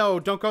no,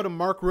 don't go to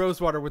Mark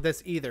Rosewater with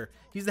this either.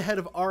 He's the head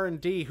of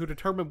R&D who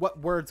determined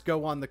what words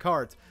go on the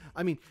cards.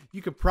 I mean,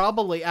 you could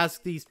probably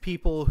ask these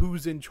people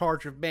who's in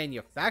charge of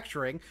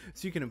manufacturing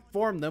so you can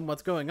inform them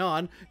what's going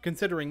on,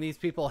 considering these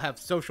people have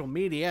social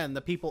media and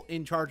the people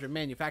in charge of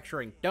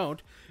manufacturing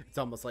don't. It's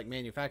almost like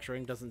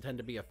manufacturing doesn't tend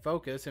to be a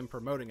focus in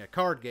promoting a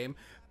card game,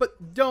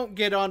 but don't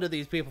get onto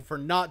these people for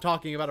not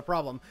talking about a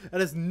problem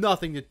that has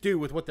nothing to do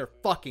with what their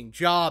fucking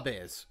job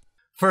is.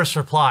 First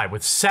reply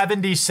with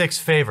 76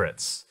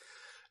 favorites.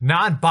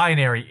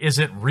 Non-binary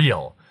isn't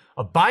real.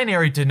 A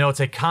binary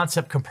denotes a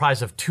concept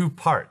comprised of two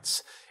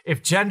parts.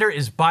 If gender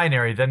is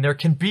binary, then there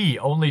can be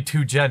only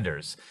two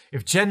genders.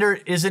 If gender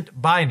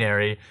isn't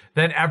binary,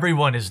 then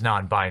everyone is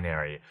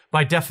non-binary.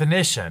 By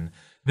definition,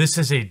 this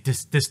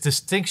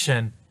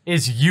distinction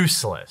is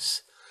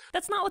useless.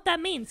 That's not what that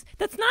means.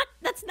 That's not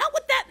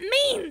what that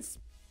means!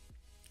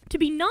 To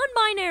be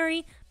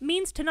non-binary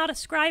means to not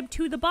ascribe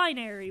to the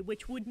binary,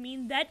 which would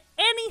mean that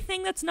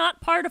anything that's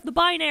not part of the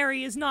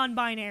binary is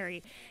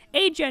non-binary.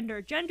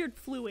 Agender, gendered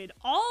fluid,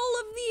 all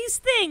of these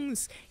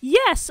things,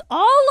 yes,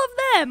 all of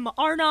them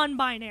are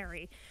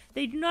non-binary.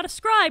 They do not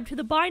ascribe to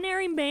the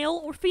binary male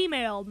or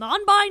female.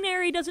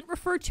 Non-binary doesn't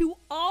refer to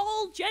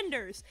all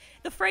genders.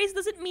 The phrase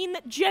doesn't mean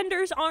that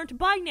genders aren't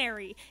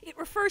binary. It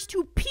refers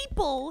to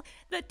people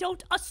that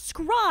don't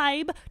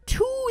ascribe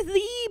to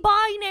the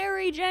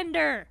binary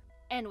gender.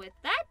 And with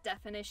that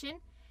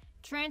definition,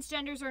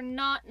 transgenders are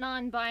not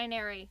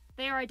non-binary.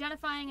 They are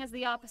identifying as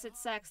the opposite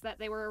sex that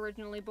they were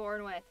originally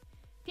born with.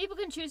 People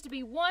can choose to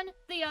be one,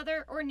 the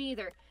other, or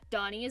neither.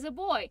 Donnie is a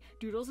boy,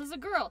 Doodles is a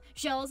girl,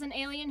 Shell is an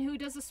alien who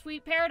does a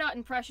sweet Peridot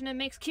impression and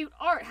makes cute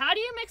art. How do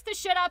you mix this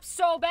shit up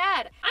so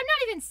bad? I'm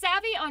not even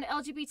savvy on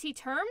LGBT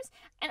terms,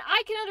 and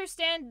I can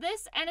understand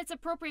this and its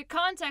appropriate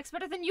context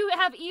better than you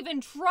have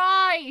even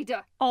tried.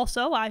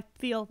 Also, I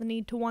feel the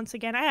need to once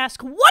again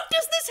ask, what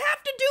does this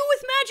have to do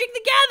with Magic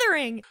the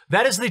Gathering?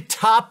 That is the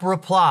top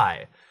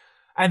reply.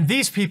 And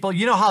these people,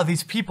 you know how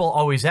these people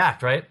always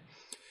act, right?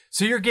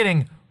 So you're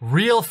getting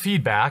real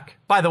feedback.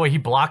 By the way, he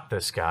blocked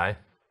this guy.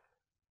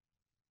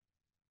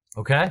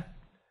 Okay?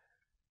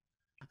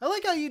 I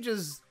like how you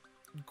just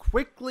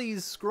quickly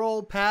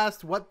scroll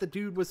past what the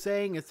dude was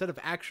saying instead of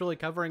actually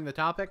covering the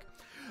topic.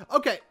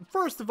 Okay,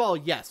 first of all,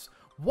 yes.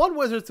 One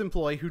Wizards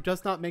employee who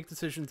does not make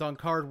decisions on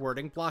card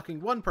wording,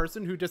 blocking one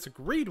person who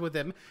disagreed with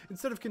him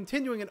instead of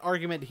continuing an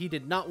argument he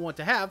did not want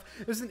to have,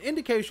 is an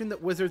indication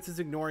that Wizards is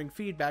ignoring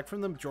feedback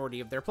from the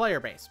majority of their player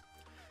base.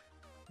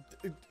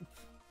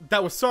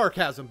 That was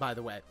sarcasm, by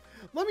the way.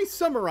 Let me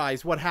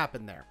summarize what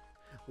happened there.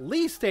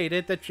 Lee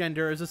stated that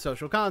gender is a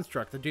social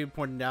construct. The dude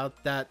pointed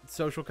out that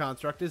social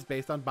construct is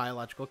based on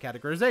biological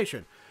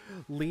categorization.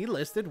 Lee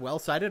listed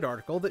well-cited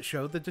article that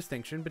showed the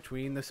distinction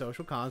between the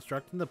social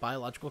construct and the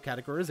biological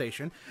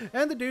categorization,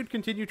 and the dude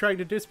continued trying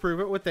to disprove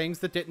it with things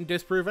that didn't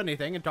disprove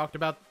anything and talked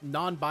about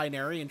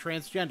non-binary and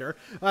transgender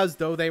as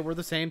though they were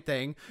the same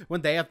thing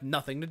when they have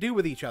nothing to do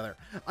with each other.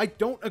 I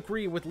don't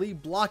agree with Lee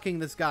blocking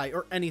this guy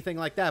or anything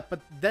like that,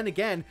 but then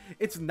again,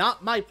 it's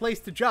not my place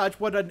to judge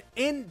what an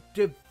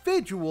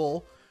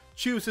individual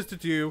chooses to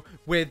do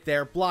with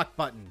their block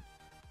button.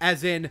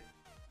 As in,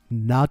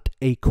 not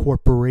a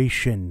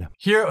corporation.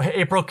 Here,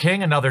 April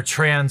King, another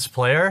trans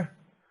player.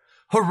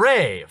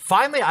 Hooray!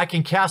 Finally, I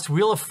can cast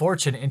Wheel of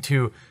Fortune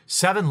into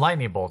 7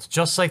 lightning bolts,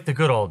 just like the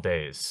good old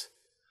days.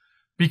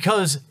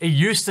 Because it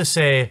used to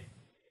say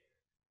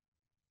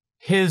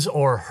his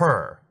or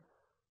her.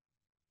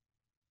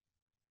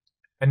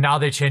 And now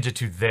they change it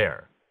to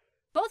their.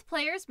 Both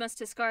players must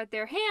discard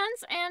their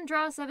hands and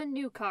draw 7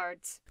 new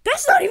cards.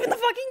 That's not even the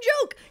fucking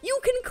joke! You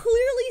can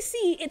clearly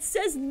see it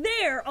says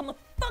there on the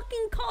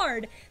fucking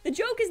card. The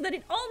joke is that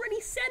it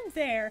already said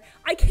there.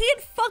 I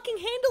can't fucking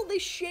handle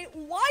this shit.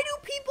 Why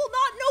do people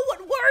not know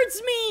what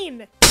words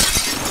mean?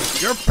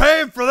 You're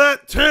paying for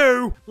that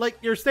too! Like,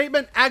 your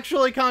statement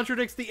actually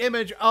contradicts the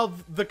image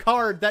of the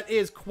card that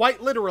is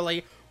quite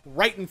literally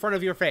right in front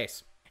of your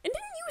face. And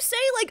didn't you say,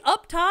 like,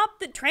 up top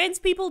that trans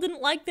people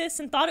didn't like this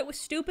and thought it was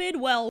stupid?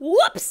 Well,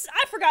 whoops!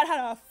 I forgot how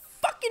to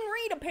fucking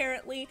read,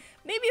 apparently.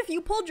 Maybe if you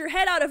pulled your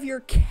head out of your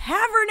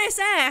cavernous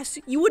ass,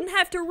 you wouldn't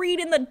have to read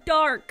in the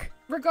dark.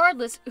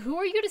 Regardless, who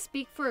are you to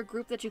speak for a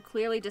group that you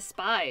clearly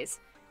despise?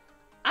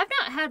 I've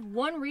not had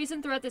one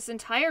reason throughout this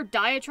entire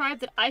diatribe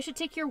that I should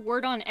take your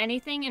word on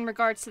anything in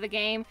regards to the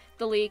game,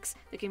 the leaks,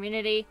 the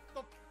community.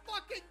 The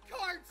fucking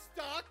card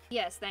stock!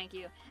 Yes, thank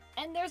you.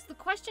 And there's the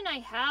question I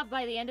have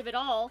by the end of it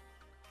all.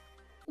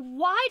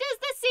 Why does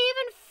this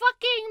even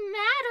fucking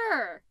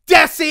matter?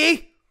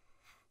 Desi!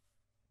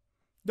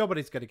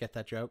 Nobody's gonna get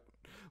that joke.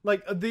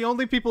 Like, the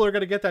only people who are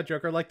gonna get that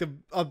joke are like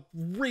a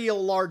real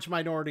large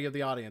minority of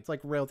the audience. Like,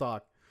 real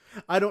talk.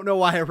 I don't know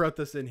why I wrote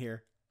this in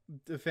here.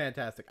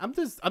 Fantastic. I'm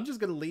just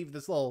gonna leave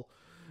this little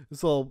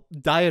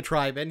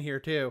diatribe in here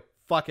too.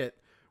 Fuck it.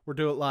 We'll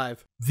do it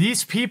live.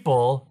 These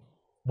people,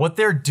 what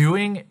they're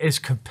doing is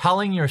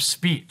compelling your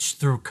speech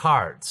through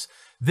cards.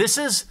 This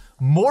is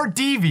more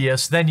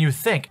devious than you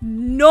think.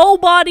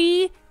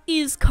 Nobody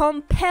is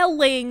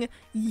compelling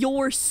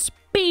your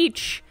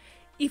speech.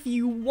 If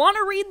you want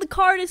to read the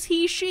card as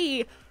he,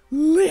 she,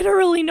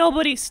 literally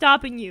nobody's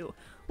stopping you.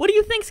 What do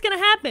you think's gonna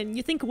happen?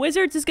 You think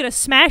Wizards is gonna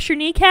smash your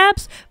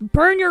kneecaps,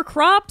 burn your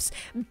crops,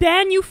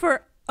 ban you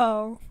for—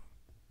 oh.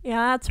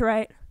 Yeah, that's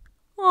right.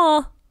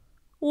 Aw.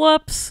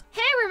 Whoops.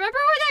 Hey, remember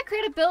where that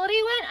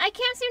credibility went? I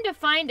can't seem to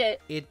find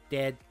it. It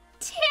did.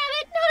 Damn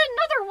it, not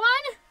another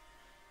one!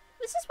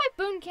 This is why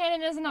Boon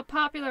Canon isn't a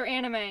popular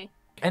anime.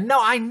 And no,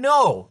 I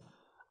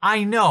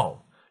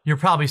know. You're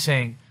probably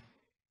saying,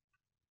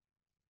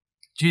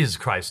 Jesus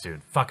Christ,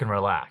 dude, fucking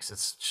relax.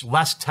 It's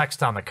less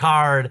text on the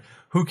card.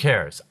 Who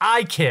cares?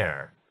 I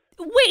care.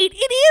 Wait,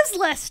 it is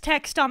less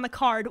text on the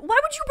card. Why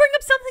would you bring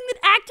up something that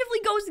actively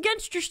goes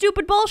against your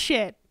stupid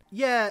bullshit?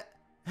 Yeah,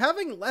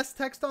 having less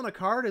text on a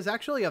card is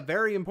actually a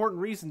very important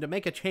reason to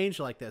make a change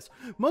like this.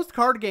 Most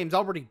card games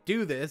already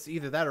do this,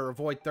 either that or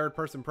avoid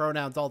third-person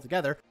pronouns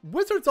altogether.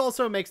 Wizards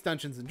also makes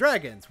Dungeons &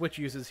 Dragons, which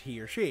uses he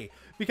or she,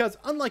 because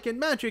unlike in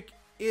Magic,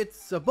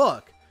 it's a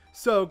book.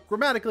 So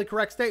grammatically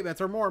correct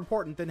statements are more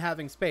important than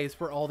having space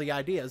for all the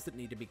ideas that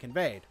need to be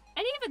conveyed.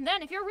 And even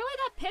then, if you're really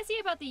that pissy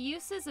about the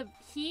uses of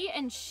he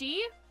and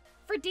she,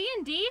 for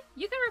D&D,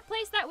 you can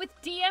replace that with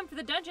DM for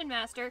the Dungeon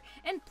Master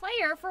and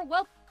player for,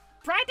 well,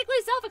 practically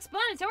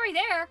self-explanatory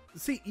there.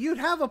 See, you'd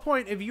have a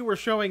point if you were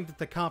showing that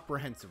the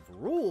comprehensive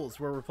rules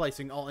were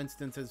replacing all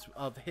instances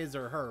of his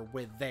or her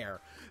with their.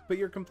 But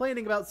you're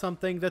complaining about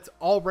something that's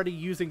already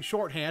using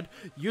shorthand,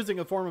 using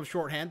a form of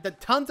shorthand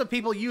that tons of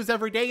people use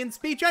every day in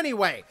speech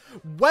anyway.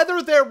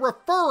 Whether they're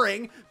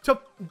referring to,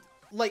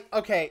 like,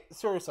 okay,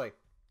 seriously.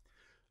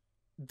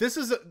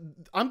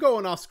 I'm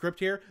going off script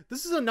here.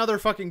 This is another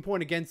fucking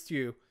point against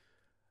you.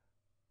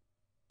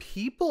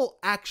 People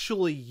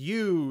actually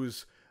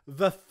use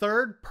the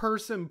third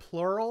person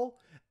plural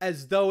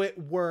as though it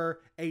were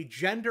a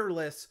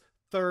genderless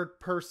third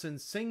person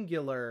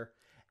singular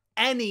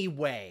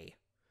anyway.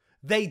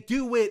 They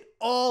do it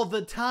all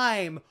the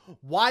time.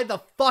 Why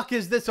the fuck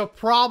is this a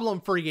problem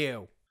for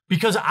you?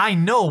 Because I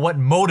know what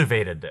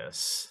motivated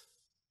this.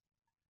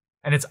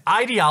 And it's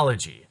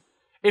ideology.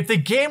 If the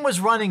game was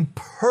running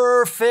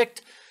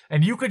perfect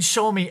and you could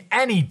show me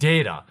any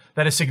data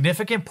that a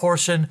significant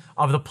portion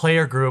of the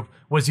player group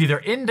was either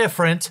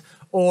indifferent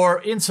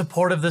or in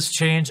support of this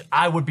change,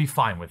 I would be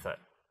fine with it.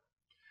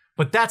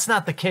 But that's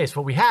not the case.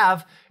 What we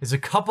have is a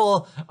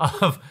couple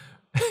of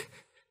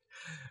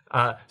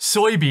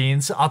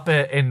soybeans up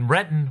in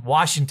Renton,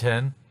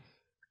 Washington,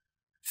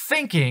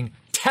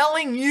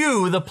 telling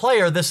you, the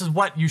player, this is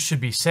what you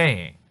should be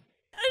saying.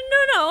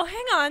 No,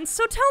 hang on.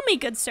 So tell me,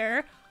 good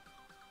sir,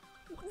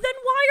 then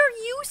why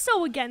are you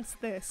so against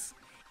this?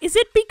 Is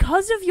it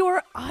because of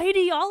your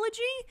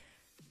ideology?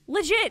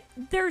 Legit,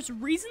 there's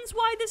reasons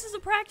why this is a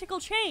practical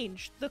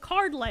change. The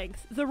card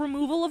length, the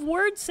removal of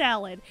word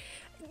salad.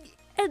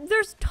 And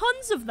there's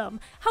tons of them.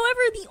 However,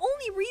 the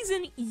only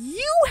reason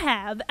you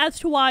have as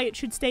to why it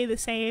should stay the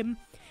same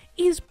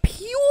is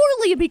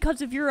purely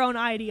because of your own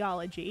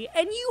ideology,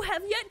 and you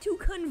have yet to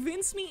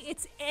convince me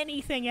it's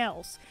anything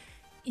else.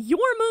 Your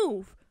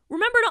move.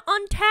 Remember to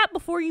untap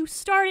before you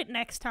start it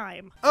next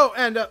time. Oh,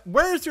 and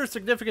where's your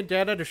significant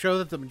data to show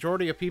that the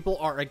majority of people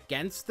are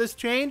against this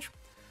change?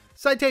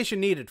 Citation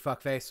needed,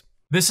 fuckface.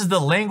 This is the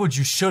language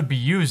you should be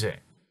using.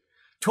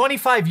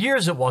 25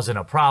 years it wasn't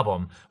a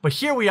problem, but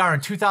here we are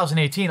in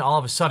 2018, all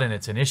of a sudden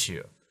it's an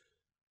issue.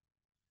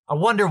 I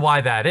wonder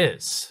why that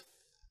is.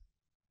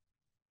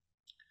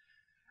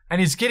 And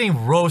he's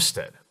getting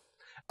roasted.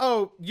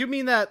 Oh, you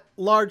mean that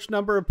large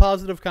number of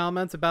positive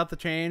comments about the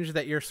change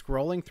that you're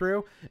scrolling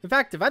through? In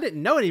fact, if I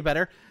didn't know any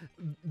better,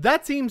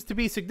 that seems to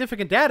be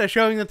significant data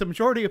showing that the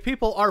majority of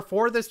people are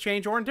for this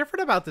change or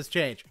indifferent about this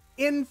change.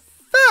 In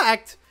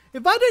fact,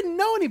 if I didn't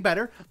know any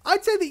better,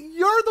 I'd say that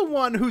you're the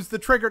one who's the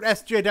triggered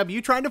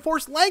SJW trying to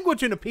force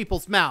language into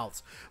people's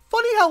mouths.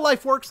 Funny how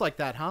life works like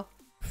that, huh?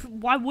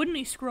 Why wouldn't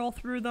he scroll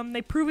through them?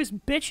 They prove his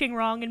bitching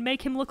wrong and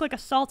make him look like a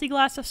salty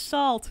glass of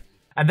salt.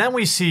 And then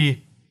we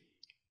see,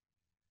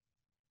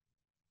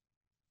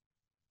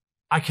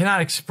 I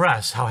cannot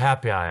express how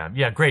happy I am.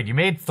 Yeah, great. You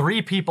made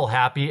 3 people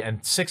happy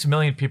and 6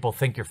 million people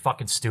think you're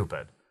fucking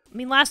stupid. I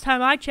mean, last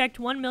time I checked,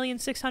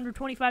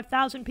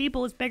 1,625,000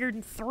 people is bigger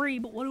than 3,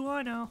 but what do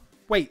I know?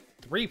 Wait,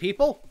 3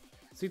 people?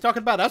 Is he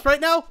talking about us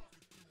right now?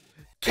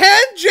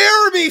 Can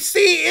Jeremy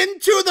see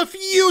into the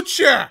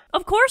future?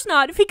 Of course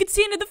not. If he could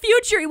see into the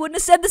future, he wouldn't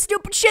have said the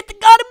stupid shit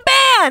that got him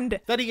banned!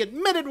 That he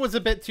admitted was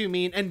a bit too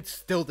mean and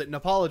still didn't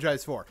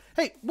apologize for.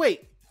 Hey,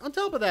 wait, on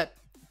top of that,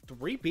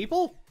 3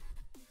 people?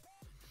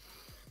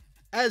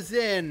 As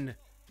in,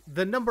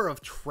 the number of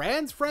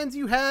trans friends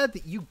you had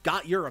that you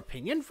got your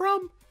opinion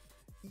from?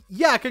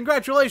 Yeah,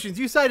 congratulations,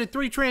 you cited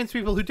 3 trans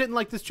people who didn't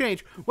like this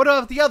change. What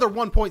about the other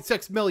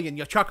 1.6 million,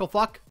 you chuckle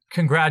fuck?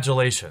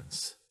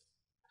 Congratulations.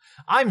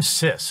 I'm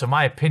cis, so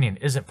my opinion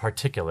isn't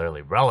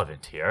particularly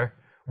relevant here.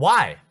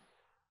 Why?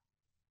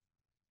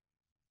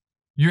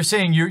 You're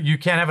saying you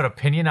can't have an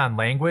opinion on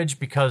language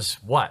because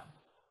what?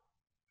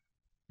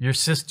 You're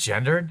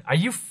cisgendered? Are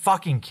you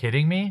fucking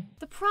kidding me?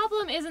 The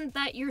problem isn't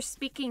that you're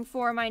speaking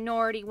for a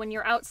minority when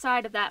you're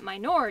outside of that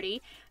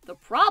minority. The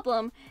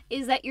problem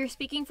is that you're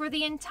speaking for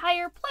the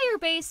entire player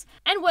base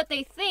and what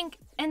they think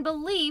and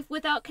believe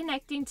without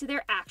connecting to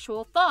their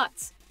actual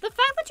thoughts. The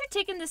fact that you're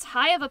taking this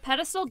high of a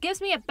pedestal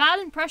gives me a bad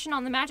impression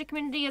on the Magic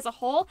community as a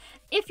whole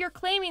if you're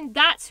claiming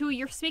that's who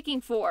you're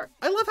speaking for.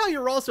 I love how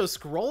you're also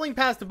scrolling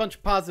past a bunch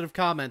of positive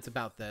comments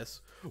about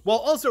this, while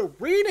also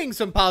reading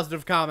some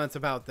positive comments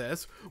about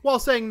this, while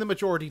saying the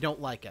majority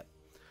don't like it.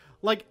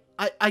 Like,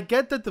 I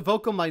get that the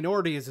vocal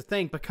minority is a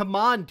thing, but come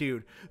on,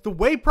 dude. The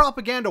way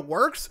propaganda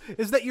works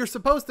is that you're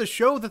supposed to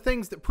show the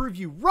things that prove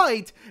you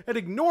right and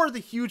ignore the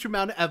huge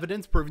amount of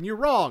evidence proving you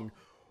wrong.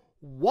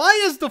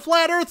 Why is the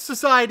Flat Earth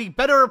Society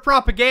better at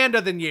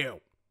propaganda than you?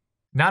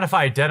 Not if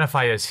I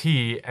identify as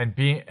he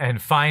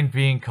and find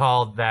being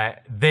called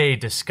that they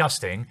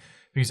disgusting,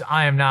 because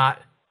I am not,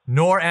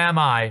 nor am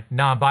I,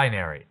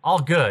 non-binary. All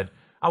good.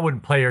 I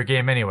wouldn't play your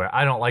game anywhere.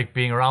 I don't like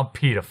being around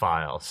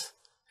pedophiles.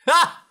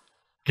 Ha!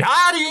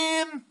 Got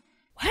him!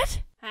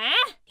 What?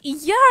 Huh?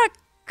 Yeah,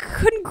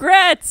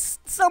 congrats!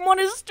 Someone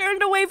is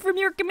turned away from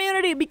your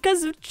community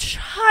because of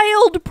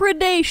child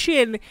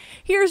predation.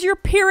 Here's your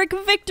Pyrrhic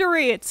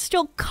victory. It's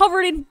still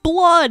covered in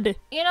blood.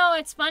 You know,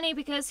 it's funny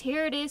because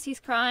here it is, he's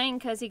crying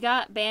because he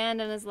got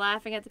banned and is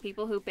laughing at the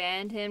people who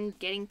banned him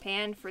getting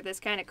banned for this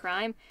kind of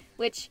crime,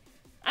 which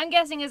I'm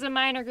guessing is a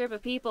minor group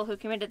of people who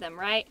committed them,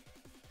 right?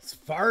 As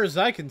far as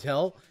I can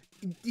tell,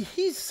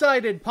 he's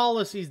cited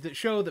policies that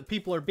show that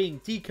people are being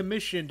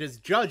decommissioned as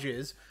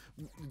judges,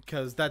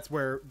 because that's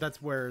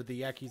where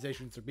the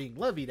accusations are being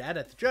levied at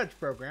the judge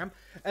program,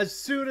 as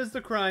soon as the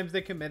crimes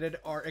they committed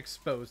are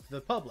exposed to the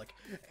public.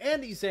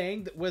 And he's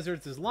saying that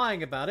Wizards is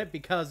lying about it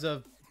because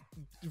of,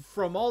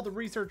 from all the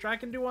research I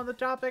can do on the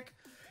topic,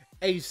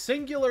 a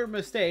singular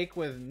mistake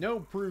with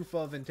no proof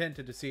of intent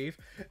to deceive,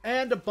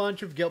 and a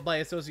bunch of guilt by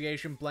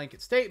association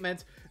blanket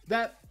statements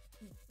that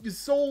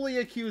solely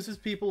accuses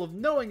people of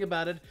knowing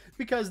about it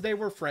because they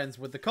were friends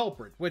with the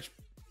culprit, which,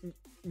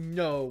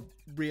 no,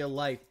 real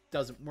life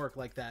doesn't work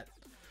like that.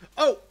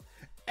 Oh,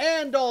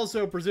 and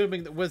also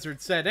presuming that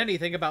Wizards said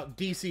anything about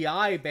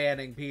DCI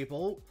banning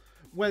people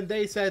when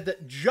they said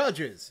that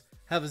judges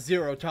have a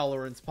zero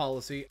tolerance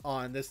policy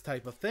on this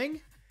type of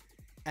thing,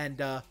 and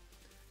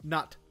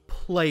not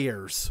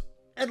players.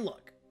 And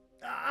look,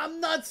 I'm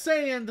not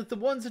saying that the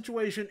one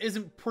situation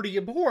isn't pretty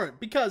abhorrent,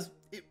 because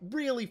it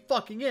really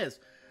fucking is.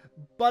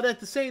 But at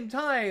the same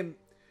time,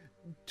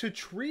 to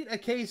treat a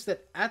case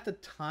that at the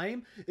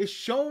time is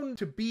shown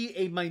to be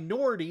a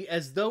minority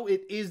as though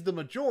it is the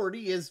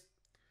majority is,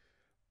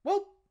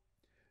 well,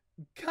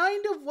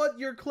 kind of what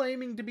you're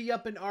claiming to be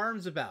up in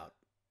arms about.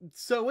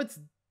 So it's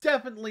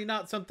definitely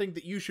not something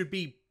that you should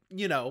be,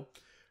 you know,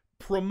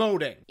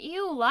 promoting.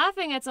 You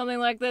laughing at something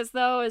like this,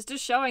 though, is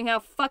just showing how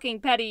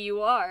fucking petty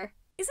you are.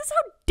 Is this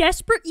how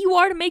desperate you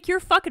are to make your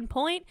fucking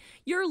point?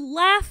 You're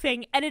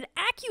laughing at an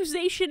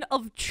accusation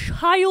of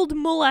child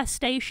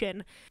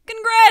molestation.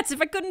 Congrats!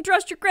 If I couldn't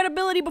trust your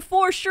credibility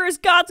before, sure as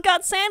God's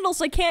got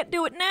sandals, I can't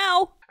do it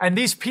now. And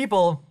these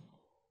people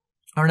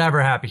are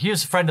never happy.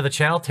 Here's a friend of the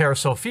channel, Tara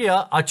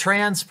Sophia, a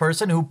trans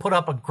person who put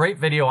up a great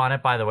video on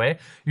it, by the way.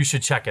 You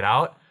should check it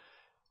out.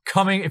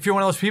 If you're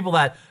one of those people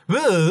that,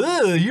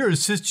 you're a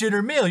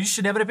cisgender male, you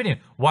should have an opinion.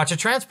 Watch a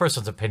trans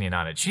person's opinion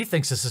on it. She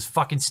thinks this is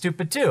fucking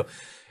stupid too.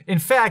 In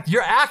fact,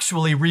 you're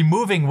actually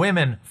removing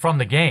women from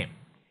the game.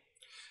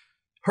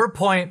 Part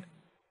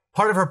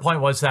of her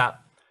point was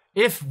that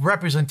if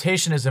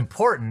representation is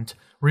important,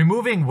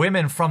 removing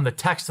women from the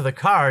text of the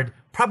card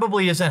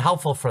probably isn't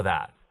helpful for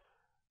that.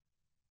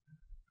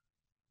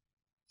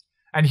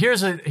 And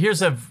here's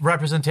a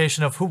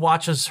representation of who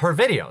watches her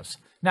videos.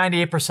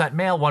 98%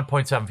 male,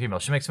 1.7 female.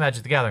 She makes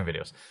Magic the Gathering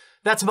videos.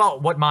 That's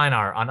about what mine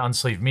are on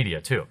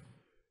UnsleevedMedia too.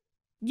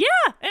 Yeah,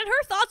 and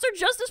her thoughts are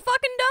just as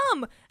fucking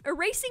dumb.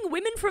 Erasing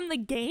women from the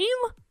game?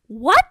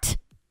 What?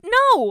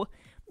 No.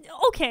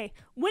 Okay,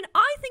 when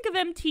I think of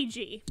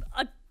MTG,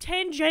 a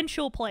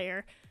tangential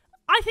player,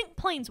 I think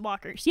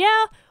Planeswalkers.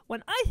 Yeah,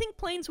 when I think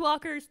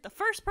Planeswalkers, the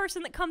first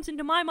person that comes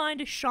into my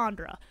mind is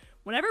Chandra.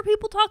 Whenever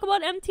people talk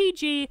about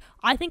MTG,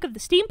 I think of the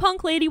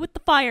steampunk lady with the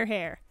fire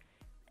hair.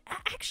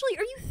 Actually,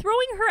 are you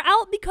throwing her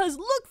out because,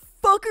 look,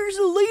 fuckers,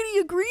 the lady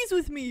agrees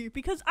with me?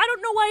 Because I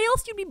don't know why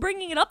else you'd be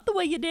bringing it up the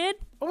way you did.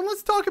 Oh, and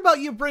let's talk about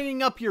you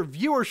bringing up your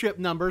viewership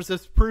numbers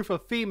as proof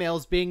of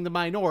females being the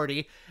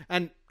minority,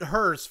 and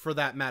hers for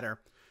that matter.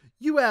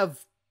 You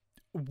have,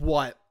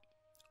 what,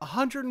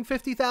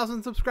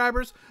 150,000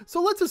 subscribers?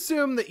 So let's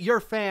assume that your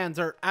fans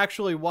are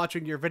actually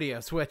watching your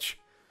videos, which,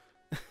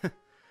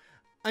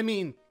 I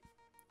mean,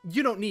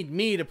 you don't need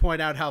me to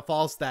point out how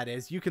false that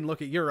is. You can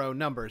look at your own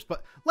numbers,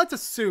 but let's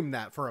assume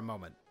that for a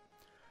moment.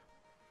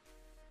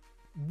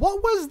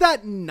 What was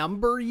that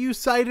number you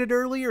cited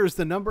earlier? Is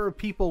the number of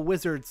people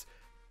Wizards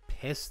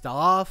pissed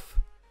off?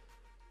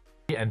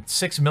 And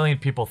 6 million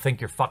people think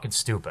you're fucking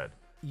stupid.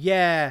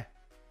 Yeah.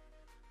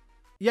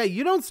 Yeah,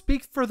 you don't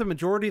speak for the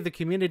majority of the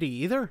community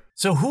either.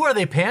 So who are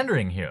they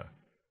pandering here?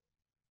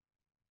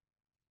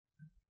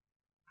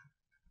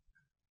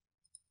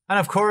 And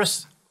of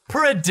course,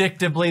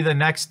 predictably the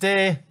next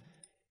day...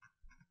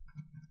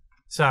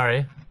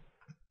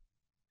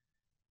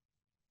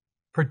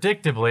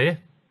 Predictably...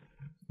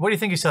 What do you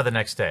think he said the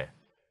next day?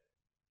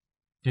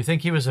 Do you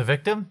think he was a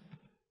victim?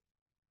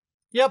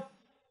 Yep.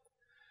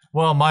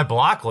 Well, my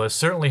block list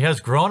certainly has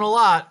grown a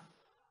lot.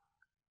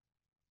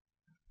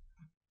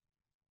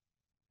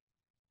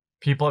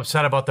 People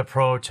upset about the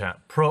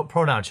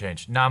pronoun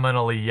change.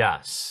 Nominally,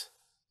 yes.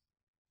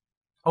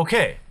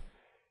 Okay.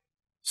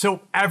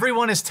 So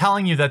everyone is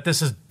telling you that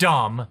this is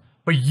dumb,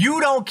 but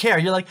you don't care.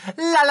 You're like,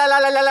 la la la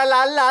la la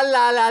la la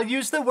la la,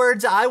 use the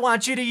words I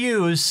want you to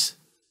use.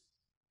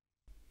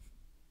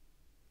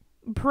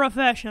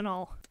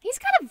 Professional. He's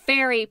got a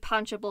very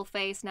punchable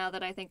face now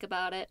that I think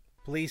about it.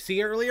 Please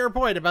see earlier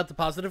point about the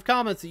positive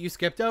comments that you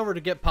skipped over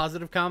to get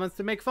positive comments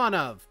to make fun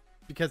of.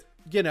 Because,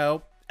 you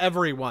know,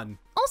 everyone.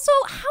 Also,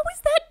 how is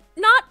that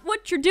not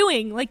what you're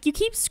doing? Like, you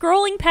keep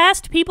scrolling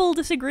past people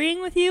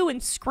disagreeing with you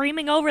and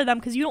screaming over them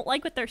because you don't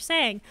like what they're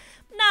saying.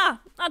 Nah,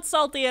 not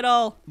salty at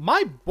all.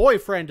 My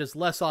boyfriend is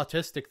less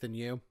autistic than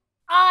you.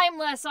 I'm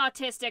less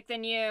autistic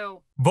than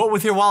you. Vote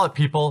with your wallet,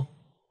 people.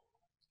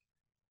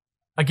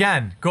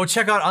 Again, go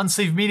check out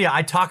UnsleevedMedia.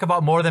 I talk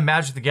about more than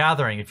Magic the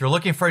Gathering. If you're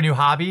looking for a new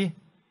hobby,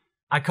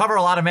 I cover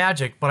a lot of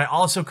Magic, but I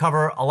also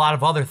cover a lot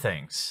of other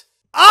things.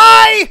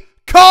 I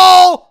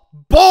call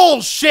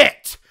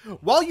bullshit!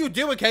 While you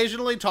do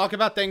occasionally talk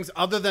about things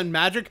other than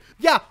Magic,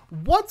 yeah,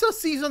 once a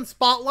season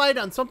spotlight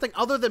on something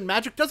other than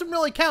Magic doesn't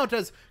really count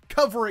as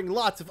covering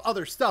lots of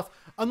other stuff,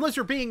 unless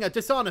you're being a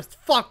dishonest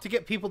fuck to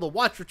get people to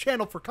watch your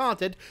channel for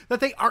content that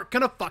they aren't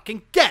gonna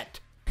fucking get.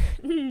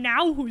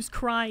 Now who's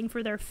crying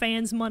for their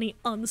fans' money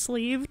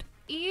unsleeved?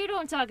 You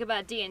don't talk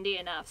about D&D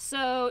enough,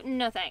 so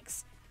no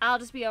thanks. I'll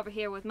just be over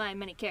here with my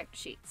mini character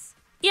sheets.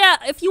 Yeah,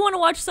 if you want to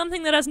watch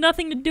something that has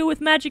nothing to do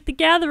with Magic the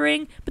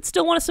Gathering, but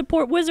still want to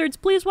support Wizards,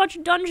 please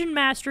watch Dungeon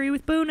Mastery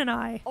with Boon and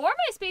I. Or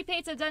my Speed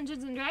Pizza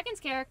Dungeons & Dragons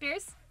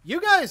characters. You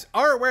guys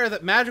are aware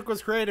that Magic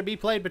was created to be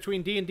played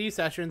between D&D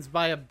sessions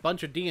by a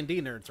bunch of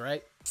D&D nerds,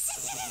 right?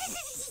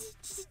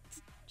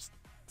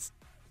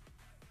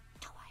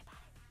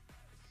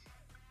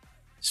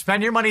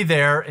 Spend your money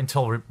there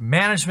until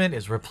management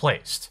is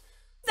replaced.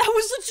 That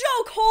was a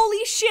joke!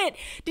 Holy shit!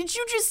 Did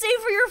you just say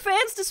for your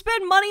fans to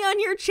spend money on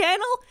your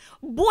channel?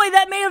 Boy,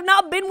 that may have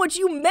not been what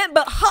you meant,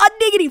 but hot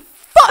diggity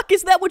fuck,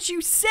 is that what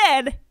you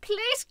said?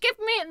 Please give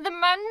me the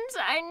monies.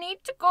 I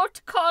need to go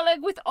to college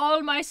with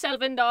all my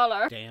 $7.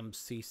 Damn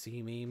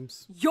CC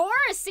memes. You're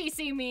a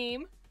CC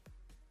meme.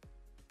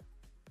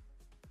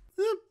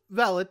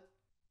 Valid.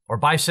 Or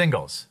buy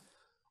singles.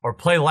 Or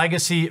play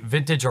Legacy,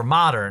 Vintage, or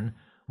Modern,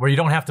 where you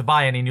don't have to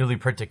buy any newly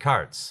printed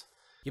cards.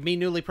 You mean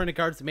newly printed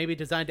cards that may be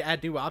designed to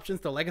add new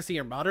options to Legacy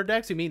or Modern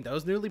decks? You mean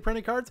those newly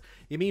printed cards?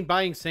 You mean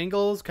buying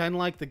singles, kind of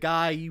like the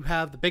guy you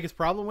have the biggest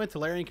problem with,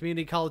 Tolarian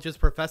Community College's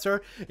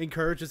professor,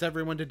 encourages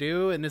everyone to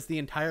do, and is the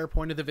entire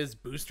point of his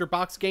booster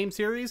box game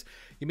series?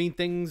 You mean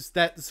things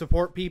that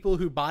support people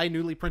who buy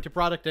newly printed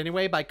product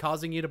anyway by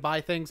causing you to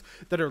buy things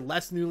that are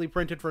less newly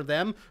printed for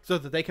them so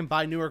that they can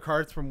buy newer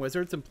cards from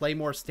Wizards and play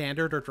more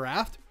Standard or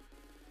Draft?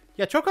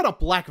 Yeah, choke on a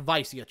black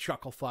vice, you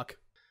chuckle fuck.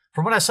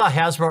 From what I saw,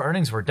 Hasbro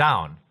earnings were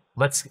down.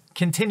 Let's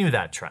continue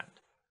that trend.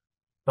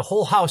 The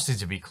whole house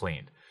needs to be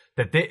cleaned.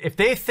 If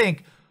they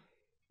think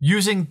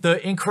using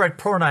the incorrect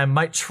pronoun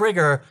might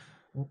trigger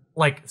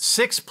like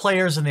 6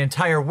 players in the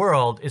entire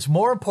world is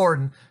more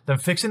important than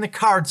fixing the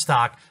card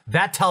stock,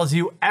 that tells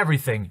you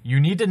everything you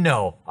need to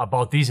know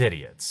about these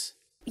idiots.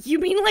 You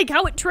mean like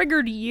how it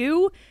triggered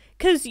you?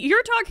 Because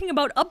you're talking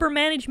about upper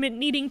management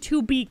needing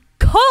to be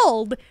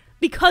culled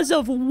because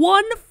of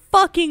one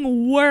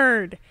fucking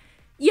word.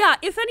 Yeah,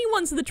 if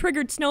anyone's the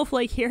triggered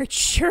snowflake here, it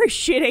sure as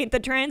shit ain't the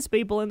trans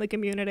people in the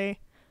community.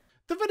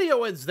 The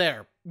video ends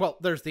there. Well,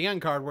 there's the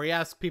end card where he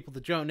asks people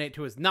to donate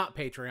to his not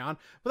Patreon,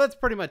 but that's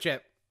pretty much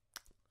it.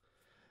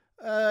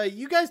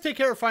 You guys take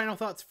care of final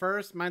thoughts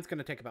first. Mine's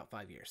gonna take about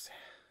 5 years.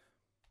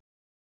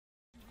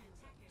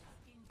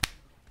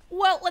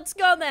 Well, let's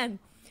go then.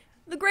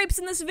 The grapes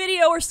in this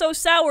video are so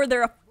sour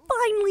they're a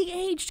finely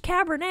aged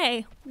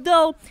Cabernet.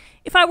 Though,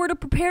 if I were to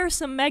prepare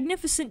some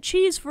magnificent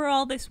cheese for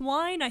all this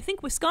wine, I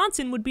think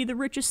Wisconsin would be the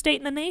richest state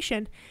in the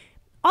nation.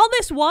 All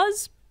it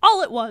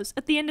was,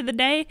 at the end of the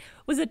day,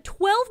 was a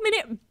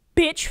 12-minute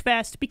bitch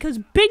fest because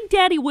Big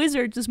Daddy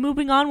Wizards is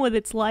moving on with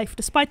its life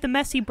despite the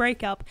messy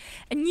breakup.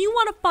 And you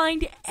want to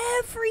find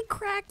every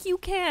crack you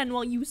can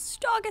while you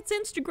stalk its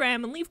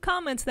Instagram and leave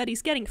comments that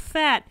he's getting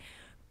fat.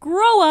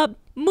 Grow up,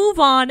 move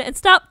on, and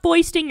stop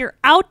foisting your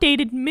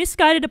outdated,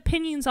 misguided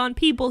opinions on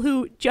people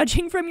who,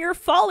 judging from your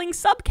falling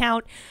sub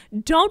count,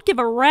 don't give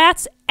a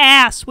rat's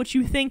ass what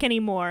you think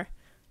anymore.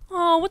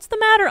 Oh, what's the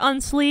matter,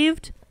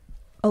 Unsleeved?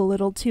 A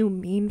little too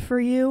mean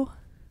for you?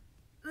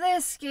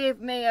 This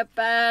gave me a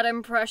bad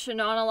impression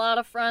on a lot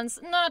of fronts,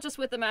 not just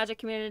with the Magic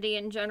community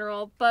in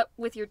general, but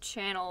with your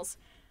channels.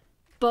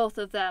 Both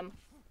of them.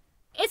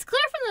 It's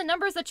clear from the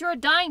numbers that you're a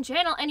dying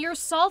channel and you're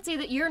salty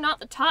that you're not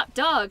the top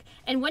dog.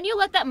 And when you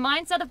let that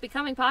mindset of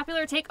becoming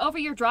popular take over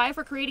your drive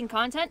for creating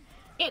content,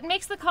 it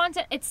makes the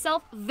content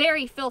itself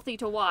very filthy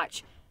to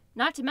watch.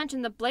 Not to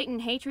mention the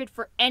blatant hatred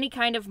for any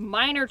kind of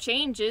minor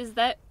changes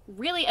that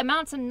really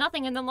amount to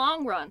nothing in the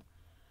long run.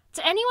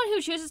 To anyone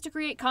who chooses to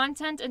create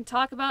content and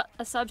talk about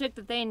a subject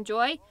that they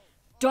enjoy,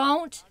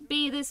 don't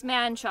be this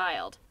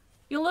man-child.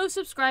 You'll lose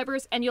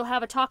subscribers and you'll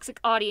have a toxic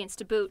audience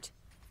to boot.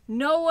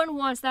 No one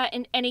wants that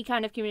in any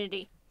kind of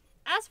community.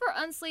 As for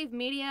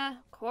UnsleevedMedia,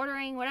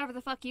 quartering, whatever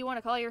the fuck you want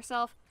to call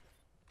yourself,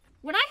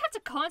 when I have to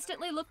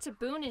constantly look to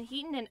Boon and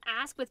Hiten and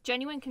ask with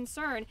genuine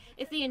concern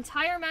if the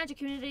entire Magic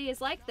community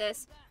is like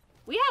this,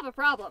 we have a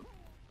problem.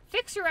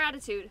 Fix your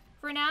attitude.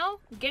 For now,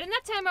 get in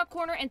that timeout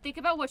corner and think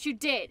about what you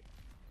did.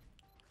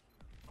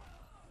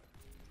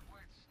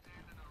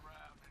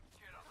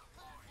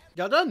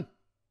 Y'all done?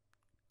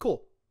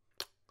 Cool.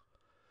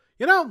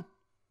 You know,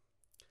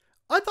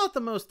 I thought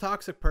the most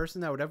toxic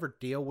person I would ever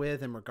deal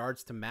with in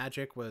regards to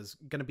Magic was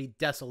going to be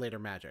Desolator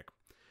Magic.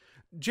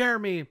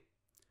 Jeremy,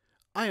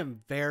 I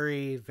am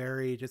very,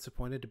 very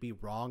disappointed to be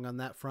wrong on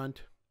that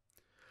front.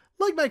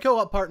 Like my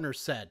co-op partner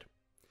said,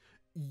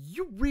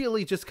 you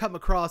really just come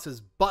across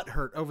as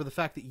butthurt over the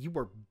fact that you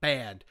were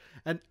banned.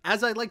 And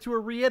as I'd like to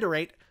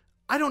reiterate,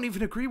 I don't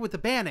even agree with the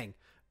banning.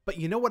 But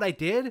you know what I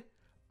did?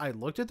 I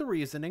looked at the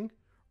reasoning,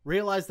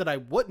 realized that I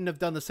wouldn't have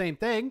done the same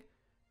thing,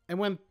 and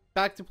went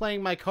back to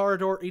playing my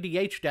Corridor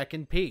EDH deck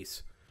in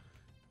peace.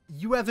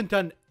 You haven't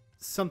done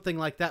something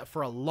like that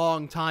for a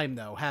long time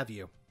though, have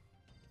you?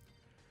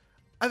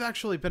 I've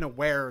actually been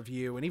aware of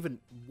you and even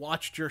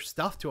watched your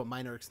stuff to a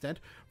minor extent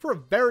for a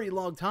very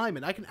long time,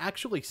 and I can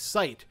actually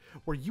cite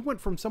where you went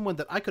from someone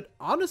that I could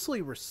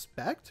honestly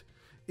respect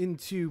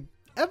into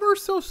ever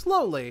so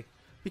slowly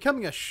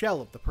becoming a shell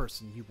of the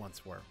person you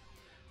once were.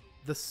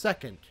 The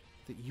second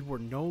that you were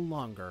no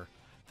longer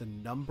the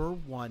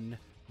 #1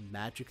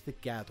 Magic the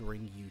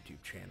Gathering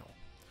YouTube channel.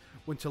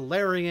 When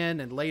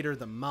Tolarian and later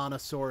the Mana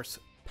Source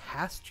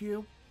passed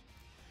you,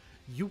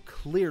 you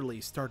clearly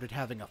started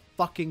having a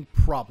fucking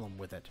problem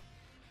with it.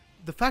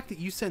 The fact that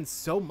you send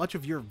so much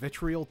of your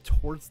vitriol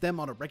towards them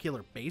on a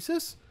regular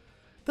basis,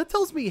 that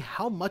tells me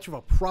how much of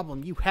a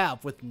problem you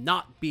have with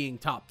not being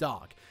top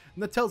dog.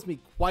 And that tells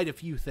me quite a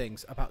few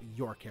things about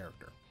your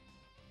character.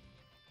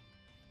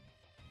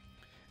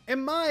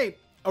 In my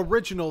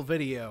original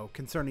video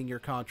concerning your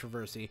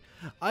controversy,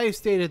 I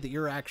stated that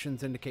your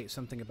actions indicate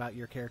something about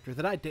your character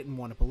that I didn't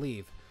want to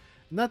believe.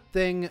 And that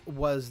thing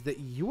was that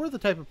you are the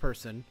type of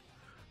person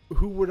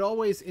who would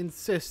always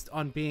insist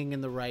on being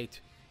in the right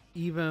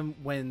even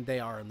when they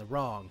are in the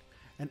wrong.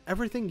 And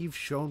everything you've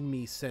shown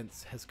me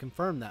since has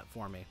confirmed that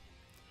for me.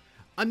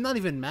 I'm not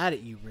even mad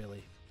at you,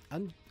 really.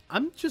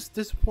 I'm just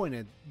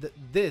disappointed that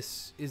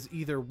this is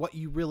either what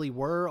you really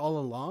were all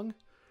along,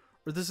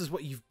 or this is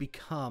what you've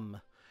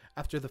become.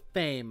 after the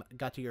fame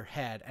got to your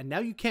head, and now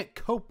you can't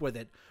cope with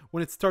it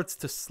when it starts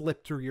to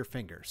slip through your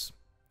fingers.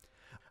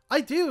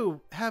 I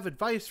do have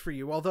advice for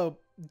you, although,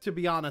 to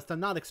be honest, I'm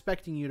not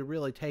expecting you to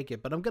really take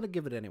it, but I'm going to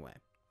give it anyway.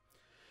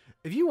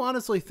 If you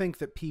honestly think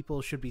that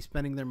people should be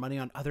spending their money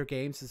on other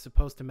games as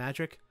opposed to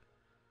Magic,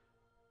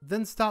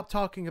 then stop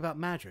talking about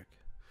Magic.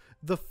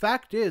 The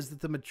fact is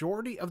that the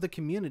majority of the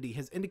community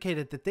has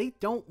indicated that they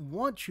don't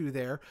want you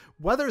there,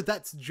 whether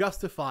that's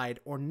justified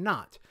or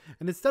not.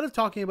 And instead of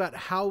talking about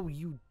how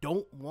you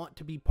don't want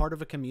to be part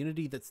of a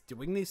community that's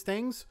doing these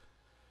things,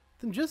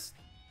 then just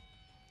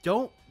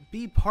don't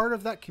be part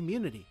of that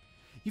community.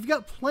 You've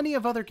got plenty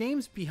of other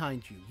games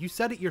behind you. You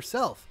said it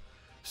yourself.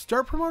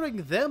 Start promoting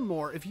them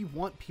more if you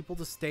want people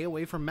to stay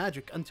away from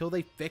Magic until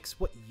they fix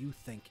what you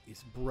think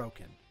is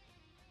broken.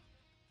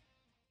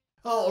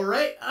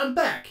 Alright, I'm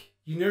back.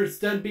 You nerds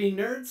done being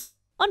nerds?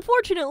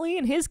 Unfortunately,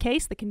 in his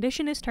case, the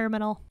condition is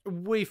terminal.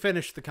 We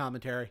finished the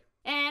commentary.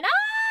 And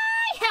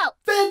I help!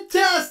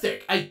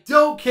 Fantastic! I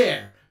don't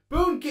care.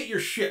 Boon, get your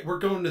shit. We're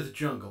going to the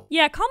jungle.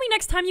 Yeah, call me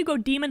next time you go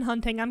demon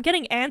hunting. I'm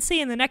getting antsy,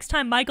 and the next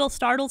time Michael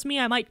startles me,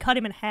 I might cut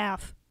him in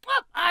half.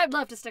 Well, I'd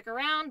love to stick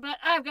around, but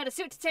I've got a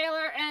suit to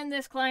tailor, and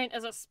this client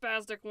is a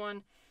spastic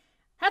one.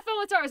 Have fun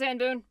with Tarzan,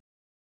 Boon.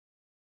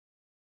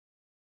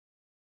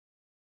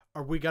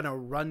 Are we gonna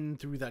run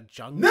through the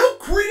jungle? No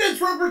credence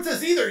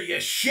references either, you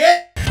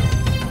shit!